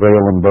we'll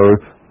travail in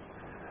birth.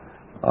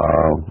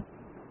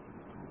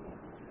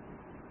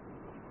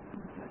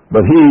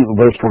 But he,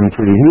 verse 23,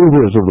 he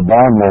who is of the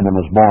bondwoman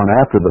was born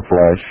after the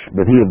flesh,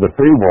 but he of the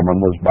free woman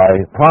was by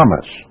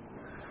promise.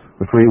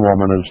 The free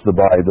woman is the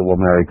bride that will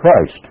marry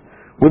Christ.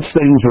 Which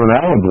things are an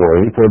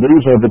allegory, for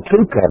these are the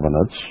two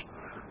covenants,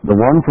 the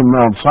one from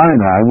Mount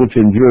Sinai, which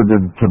endured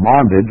to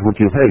bondage,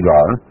 which is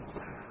Hagar.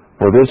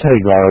 For this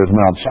Hagar is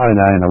Mount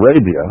Sinai in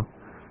Arabia,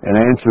 and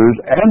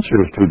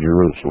answers to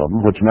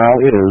Jerusalem, which now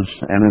is,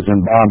 and is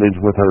in bondage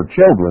with her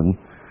children.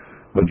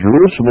 But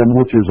Jerusalem,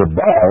 which is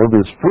above,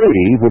 is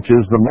free, which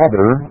is the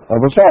mother of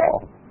us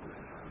all.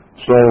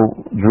 So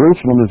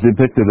Jerusalem is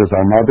depicted as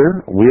our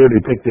mother. We are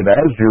depicted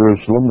as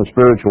Jerusalem, the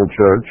spiritual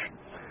church.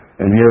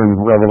 And here in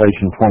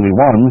Revelation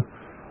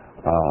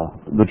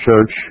 21, the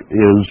church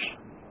is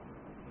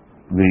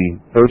the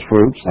first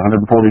fruits,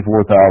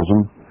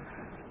 144,000,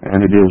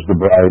 and it is the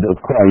bride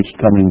of Christ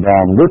coming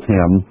down with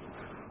him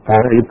for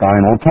a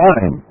final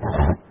time.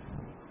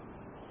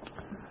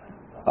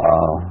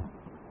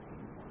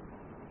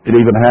 It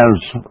even has,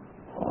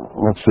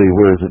 let's see,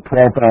 where is it,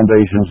 12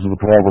 foundations of the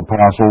 12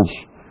 apostles,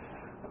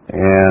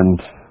 and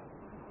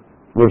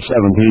verse 17,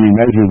 he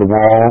measured the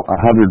wall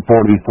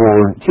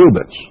 144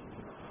 cubits.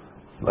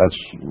 That's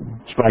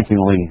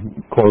strikingly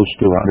close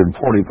to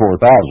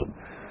 144,000.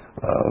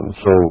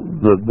 So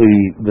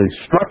the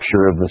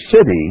structure of the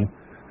city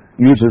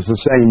uses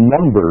the same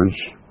numbers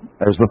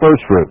as the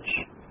first fruits.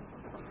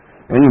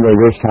 Anyway,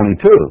 verse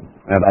 22,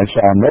 and I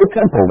saw no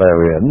temple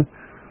therein,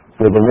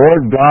 for the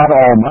Lord God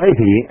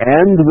Almighty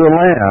and the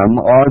Lamb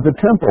are the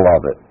temple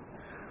of it.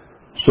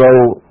 So,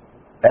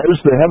 as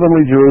the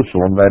heavenly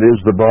Jerusalem, that is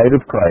the bride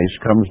of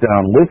Christ, comes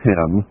down with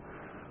him,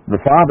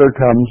 the Father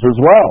comes as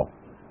well.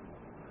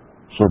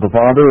 So the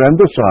Father and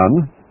the Son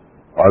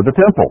are the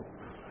temple.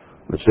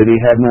 The city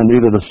had no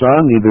need of the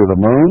sun, neither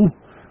the moon,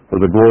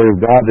 for the glory of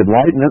God did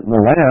lighten it, and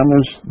the Lamb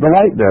is the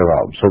light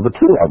thereof. So the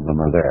two of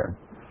them are there.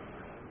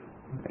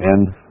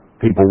 And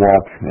people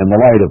walk in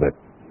the light of it.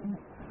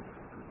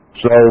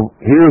 So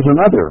here's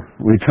another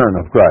return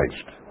of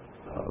Christ.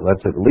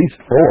 That's at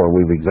least four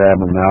we've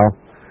examined now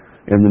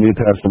in the New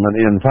Testament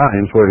end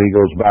times, where he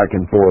goes back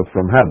and forth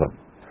from heaven.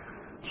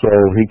 So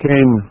he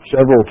came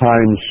several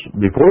times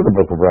before the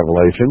book of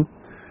Revelation,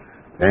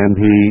 and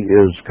he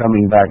is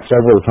coming back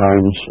several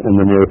times in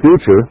the near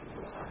future.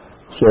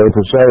 So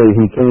to say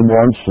he came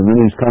once and then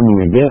he's coming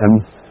again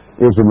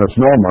is a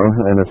misnomer,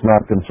 and it's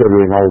not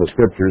considering all the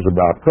scriptures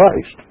about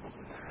Christ.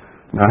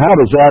 Now, how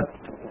does that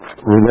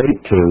relate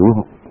to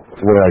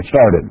where I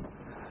started?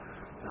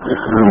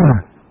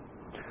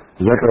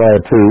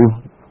 Zechariah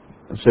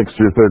 2, 6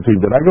 through 13.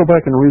 Did I go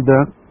back and read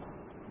that?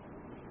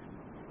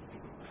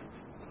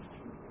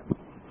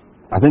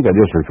 I think I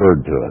just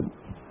referred to it.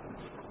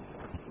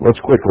 Let's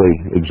quickly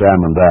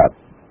examine that.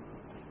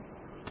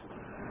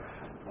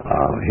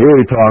 Here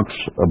he talks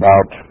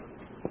about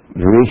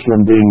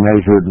Jerusalem being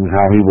measured and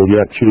how he will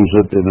yet choose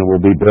it, and it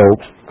will be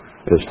built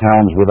as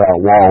towns without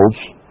walls.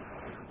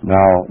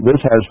 Now, this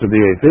has to be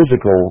a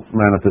physical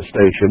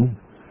manifestation.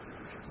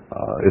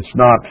 It's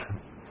not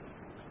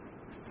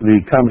the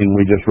coming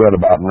we just read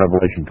about in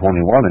Revelation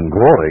 21 in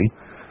glory.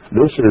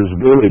 This is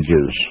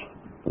villages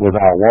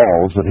without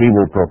walls that he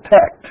will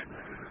protect.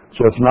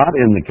 So it's not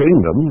in the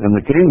kingdom. In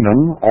the kingdom,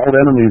 all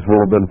enemies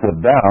will have been put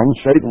down.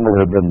 Satan will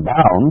have been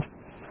bound.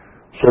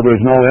 So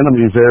there's no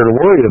enemies there to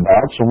worry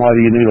about. So why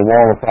do you need a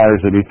wall of fire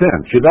as a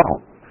defense? You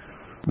don't.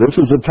 This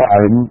is a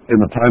time, in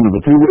the time of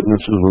the two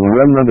witnesses and the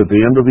remnant at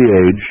the end of the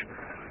age,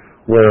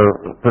 where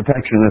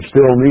protection is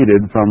still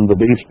needed from the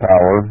beast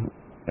power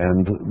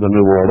and the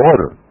New World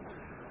Order.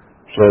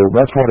 So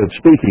that's what it's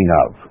speaking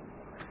of.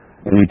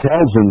 And he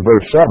tells in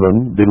verse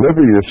 7,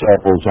 deliver yourself,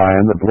 O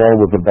Zion, that dwell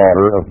with the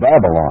daughter of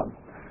Babylon.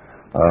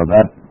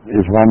 That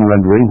is one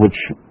rendering which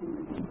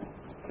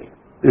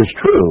is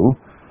true,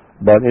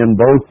 but in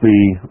both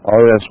the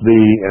RSV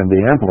and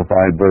the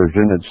Amplified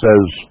Version, it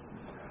says,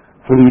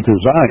 flee to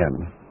Zion,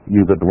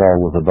 you that dwell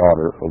with the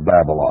daughter of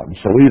Babylon.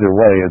 So either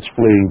way, it's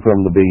fleeing from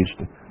the beast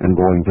and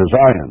going to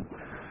Zion.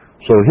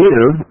 So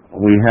here,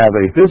 we have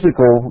a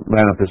physical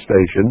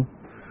manifestation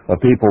of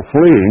people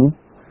fleeing.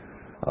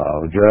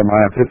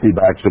 Jeremiah 50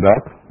 backs it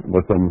up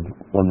with them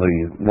when the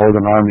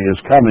northern army is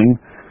coming.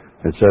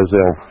 It says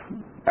they'll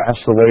ask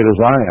the way to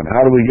Zion.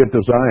 How do we get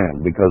to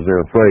Zion? Because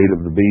they're afraid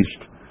of the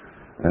beast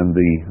and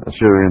the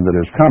Assyrian that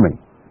is coming.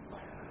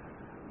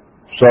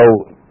 So,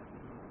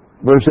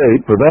 verse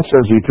 8, for thus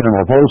says the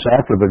eternal host,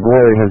 after the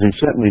glory has he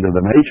sent me to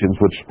the nations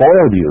which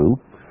spoiled you,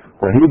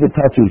 for he that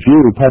touches you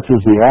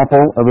touches the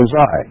apple of his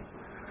eye.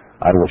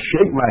 I will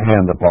shake my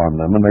hand upon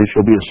them, and they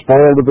shall be a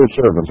spoil to their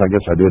servants. I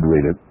guess I did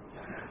read it.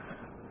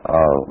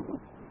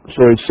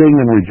 So sing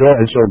and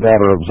rejoice, O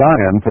daughter of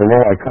Zion, for lo,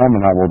 I come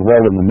and I will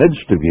dwell in the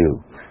midst of you.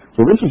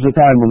 So this is a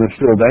time when there's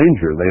still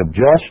danger. They have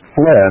just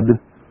fled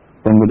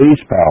from the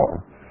beast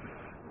power.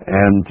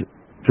 And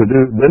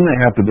then they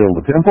have to build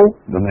the temple,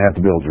 then they have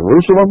to build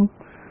Jerusalem,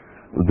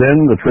 then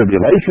the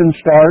tribulation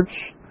starts.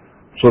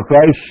 So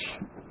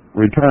Christ's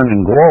return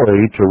in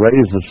glory to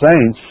raise the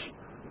saints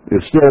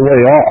is still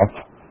way off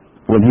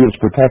when he is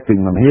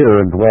protecting them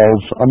here and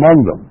dwells among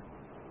them.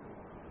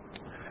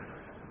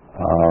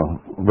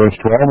 Verse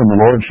 12, and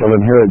the Lord shall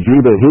inherit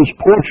Judah his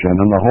portion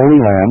in the Holy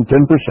Land,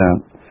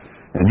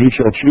 10%, and he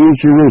shall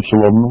choose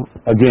Jerusalem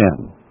again.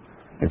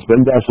 It's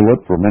been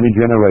desolate for many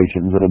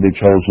generations. It'll be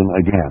chosen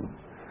again.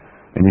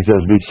 And he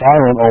says, be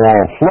silent, O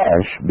all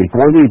flesh,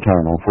 before the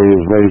eternal, for he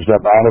is raised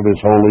up out of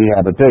his holy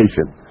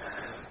habitation.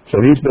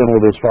 So he's been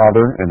with his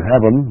Father in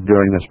heaven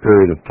during this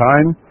period of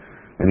time,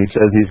 and he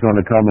says he's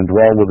going to come and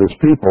dwell with his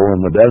people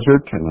in the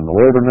desert and in the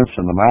wilderness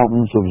and the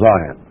mountains of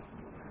Zion.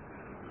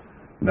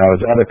 Now,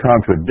 is that a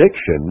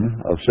contradiction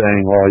of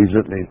saying, well,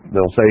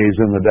 they'll say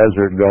he's in the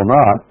desert, go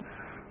not,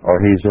 or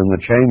he's in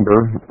the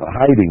chamber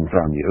hiding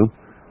from you?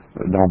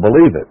 Don't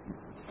believe it.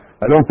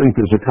 I don't think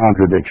there's a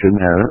contradiction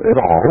there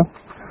at all.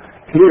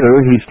 Here,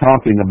 he's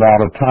talking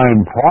about a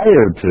time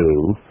prior to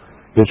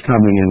his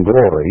coming in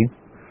glory,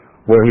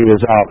 where he is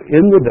out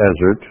in the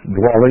desert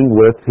dwelling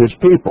with his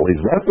people.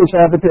 He's left his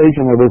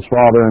habitation with his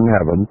Father in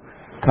heaven,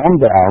 come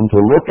down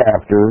to look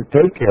after,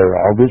 take care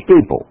of his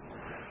people.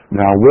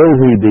 Now, will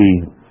he be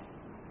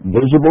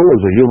visible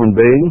as a human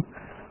being?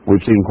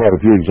 We've seen quite a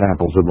few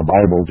examples in the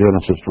Bible,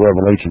 Genesis to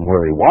Revelation,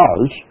 where he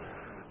was,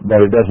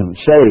 but it doesn't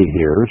say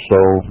here, so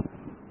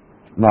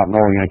not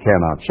knowing I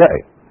cannot say.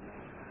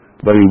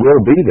 But he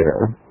will be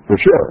there, for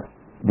sure,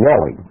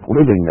 dwelling,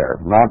 living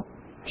there, not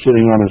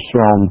sitting on his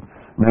throne,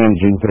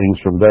 managing things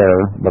from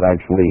there, but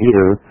actually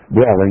here,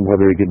 dwelling,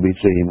 whether he can be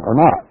seen or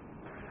not.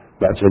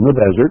 That's in the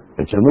desert,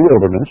 it's in the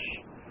wilderness,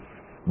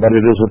 but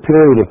it is a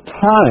period of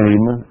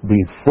time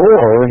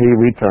before he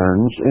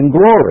returns in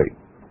glory.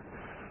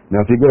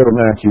 Now, if you go to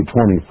Matthew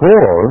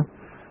 24,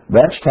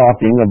 that's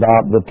talking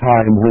about the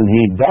time when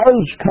he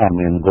does come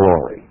in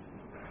glory.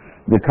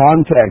 The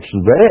context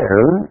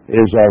there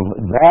is of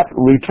that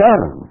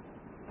return.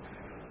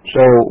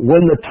 So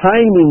when the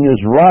timing is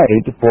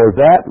right for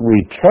that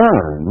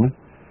return,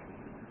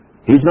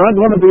 he's not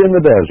going to be in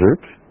the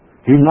desert.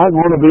 He's not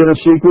going to be in a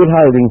secret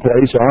hiding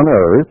place on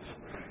earth.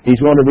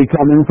 He's going to be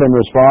coming from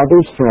his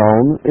Father's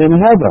throne in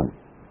heaven.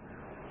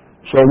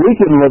 So we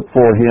can look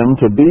for him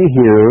to be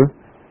here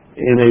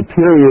in a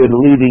period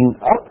leading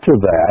up to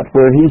that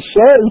where he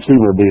says he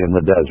will be in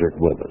the desert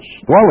with us,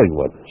 dwelling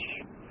with us.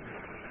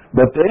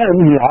 But then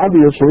he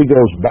obviously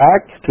goes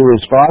back to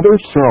his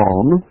Father's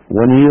throne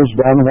when he has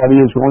done what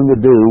he is going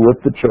to do with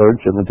the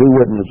church and the two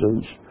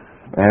witnesses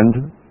and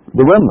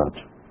the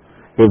remnant.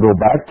 He'll go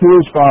back to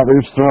his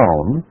Father's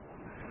throne,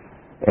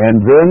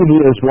 and then he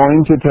is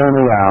going to turn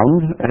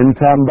around and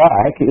come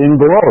back in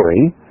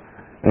glory.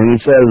 And he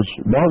says,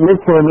 don't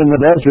look for him in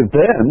the desert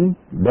then.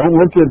 Don't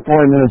look for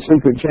him in a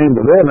secret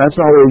chamber then. That's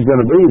not where he's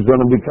going to be. He's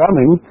going to be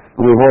coming.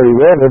 We've already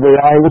read, every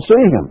eye will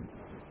see him.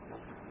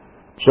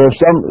 So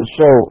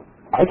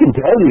I can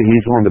tell you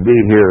he's going to be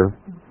here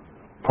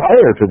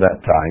prior to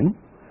that time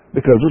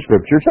because the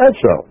Scripture said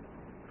so.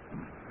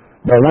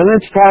 But when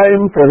it's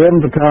time for him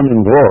to come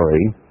in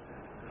glory,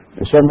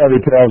 if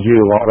somebody tells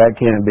you, oh, that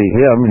can't be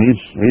him,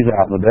 he's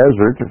out in the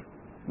desert,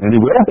 and he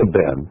will have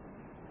been,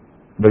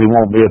 but he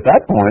won't be at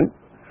that point,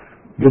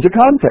 because the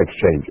context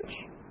changes.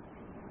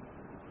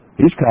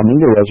 He's coming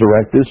to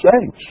resurrect his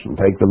saints and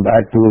take them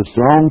back to his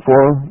throne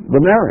for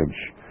the marriage.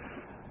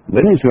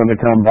 Then he's going to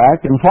come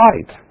back and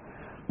fight.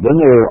 Then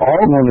they're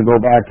all going to go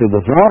back to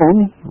the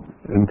throne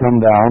and come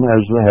down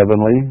as the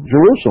heavenly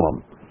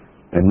Jerusalem.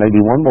 And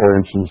maybe one more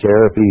instance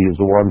there if he is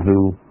the one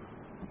who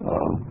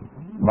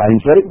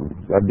binds Satan.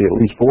 That'd be at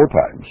least 4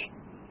 times.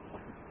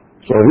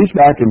 So he's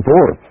back and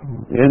forth,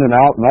 in and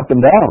out and up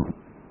and down,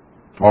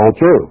 all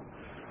through.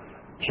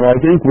 So I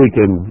think we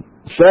can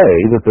say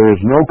that there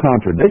is no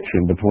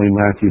contradiction between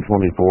Matthew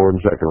 24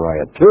 and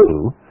Zechariah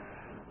 2.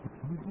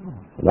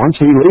 Once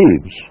he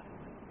leaves,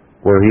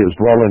 where he is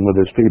dwelling with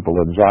his people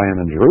in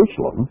Zion and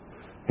Jerusalem,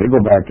 he'll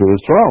go back to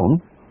his throne.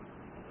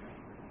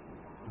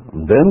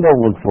 Then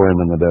don't look for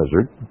him in the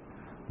desert.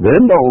 Then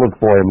don't look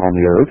for him on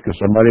the earth, because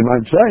somebody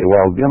might say,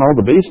 well,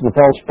 the beast and the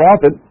false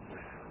prophet,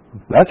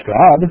 that's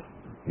God.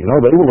 They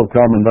will have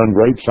come and done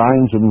great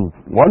signs and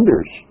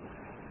wonders.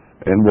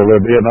 And will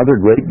there be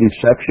another great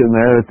deception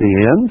there at the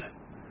end,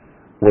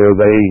 where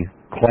they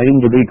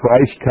claim to be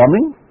Christ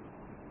coming?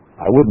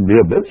 I wouldn't be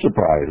a bit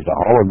surprised. A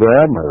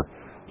hologram or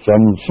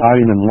some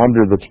sign and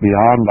wonder that's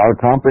beyond our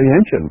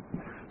comprehension.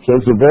 Says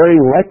the very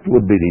elect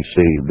would be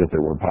deceived if it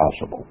were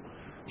possible.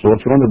 So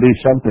it's going to be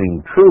something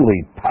truly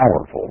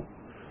powerful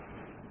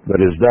that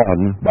is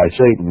done by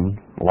Satan,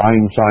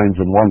 lying signs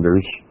and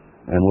wonders,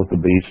 and with the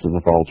beast and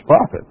the false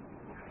prophet.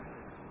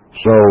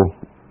 So,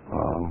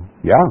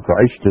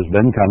 Christ has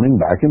been coming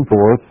back and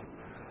forth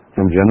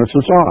from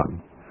Genesis on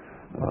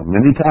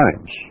many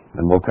times,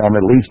 and will come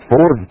at least 3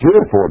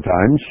 or 4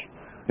 times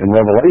in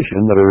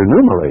Revelation that are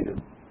enumerated.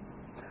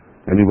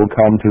 And he will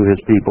come to his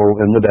people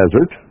in the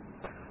desert,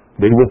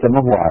 be with them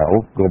a while,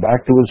 go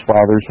back to his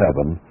Father's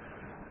heaven,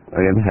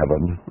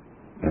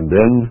 and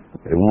then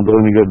it won't do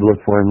any good to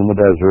look for him in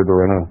the desert or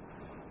in a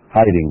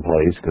hiding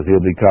place, because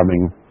he'll be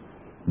coming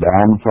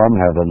down from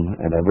heaven,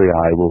 and every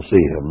eye will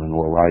see him and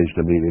will rise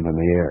to meet him in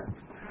the air.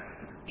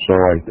 So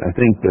I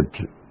think that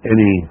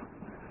any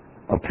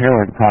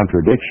apparent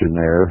contradiction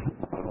there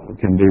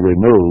can be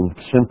removed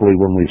simply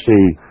when we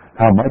see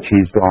how much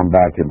he's gone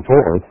back and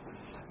forth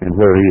and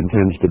where he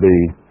intends to be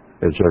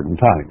at certain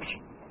times.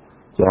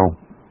 So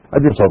I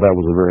just thought that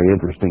was a very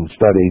interesting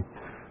study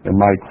and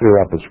might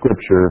clear up a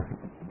scripture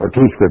or 2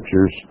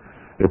 scriptures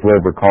if we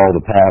ever call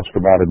to task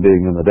about him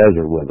being in the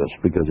desert with us,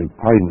 because he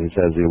plainly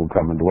says he will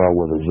come and dwell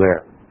with us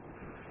there,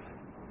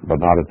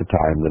 but not at the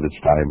time that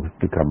it's time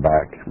to come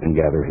back and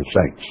gather his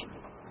saints.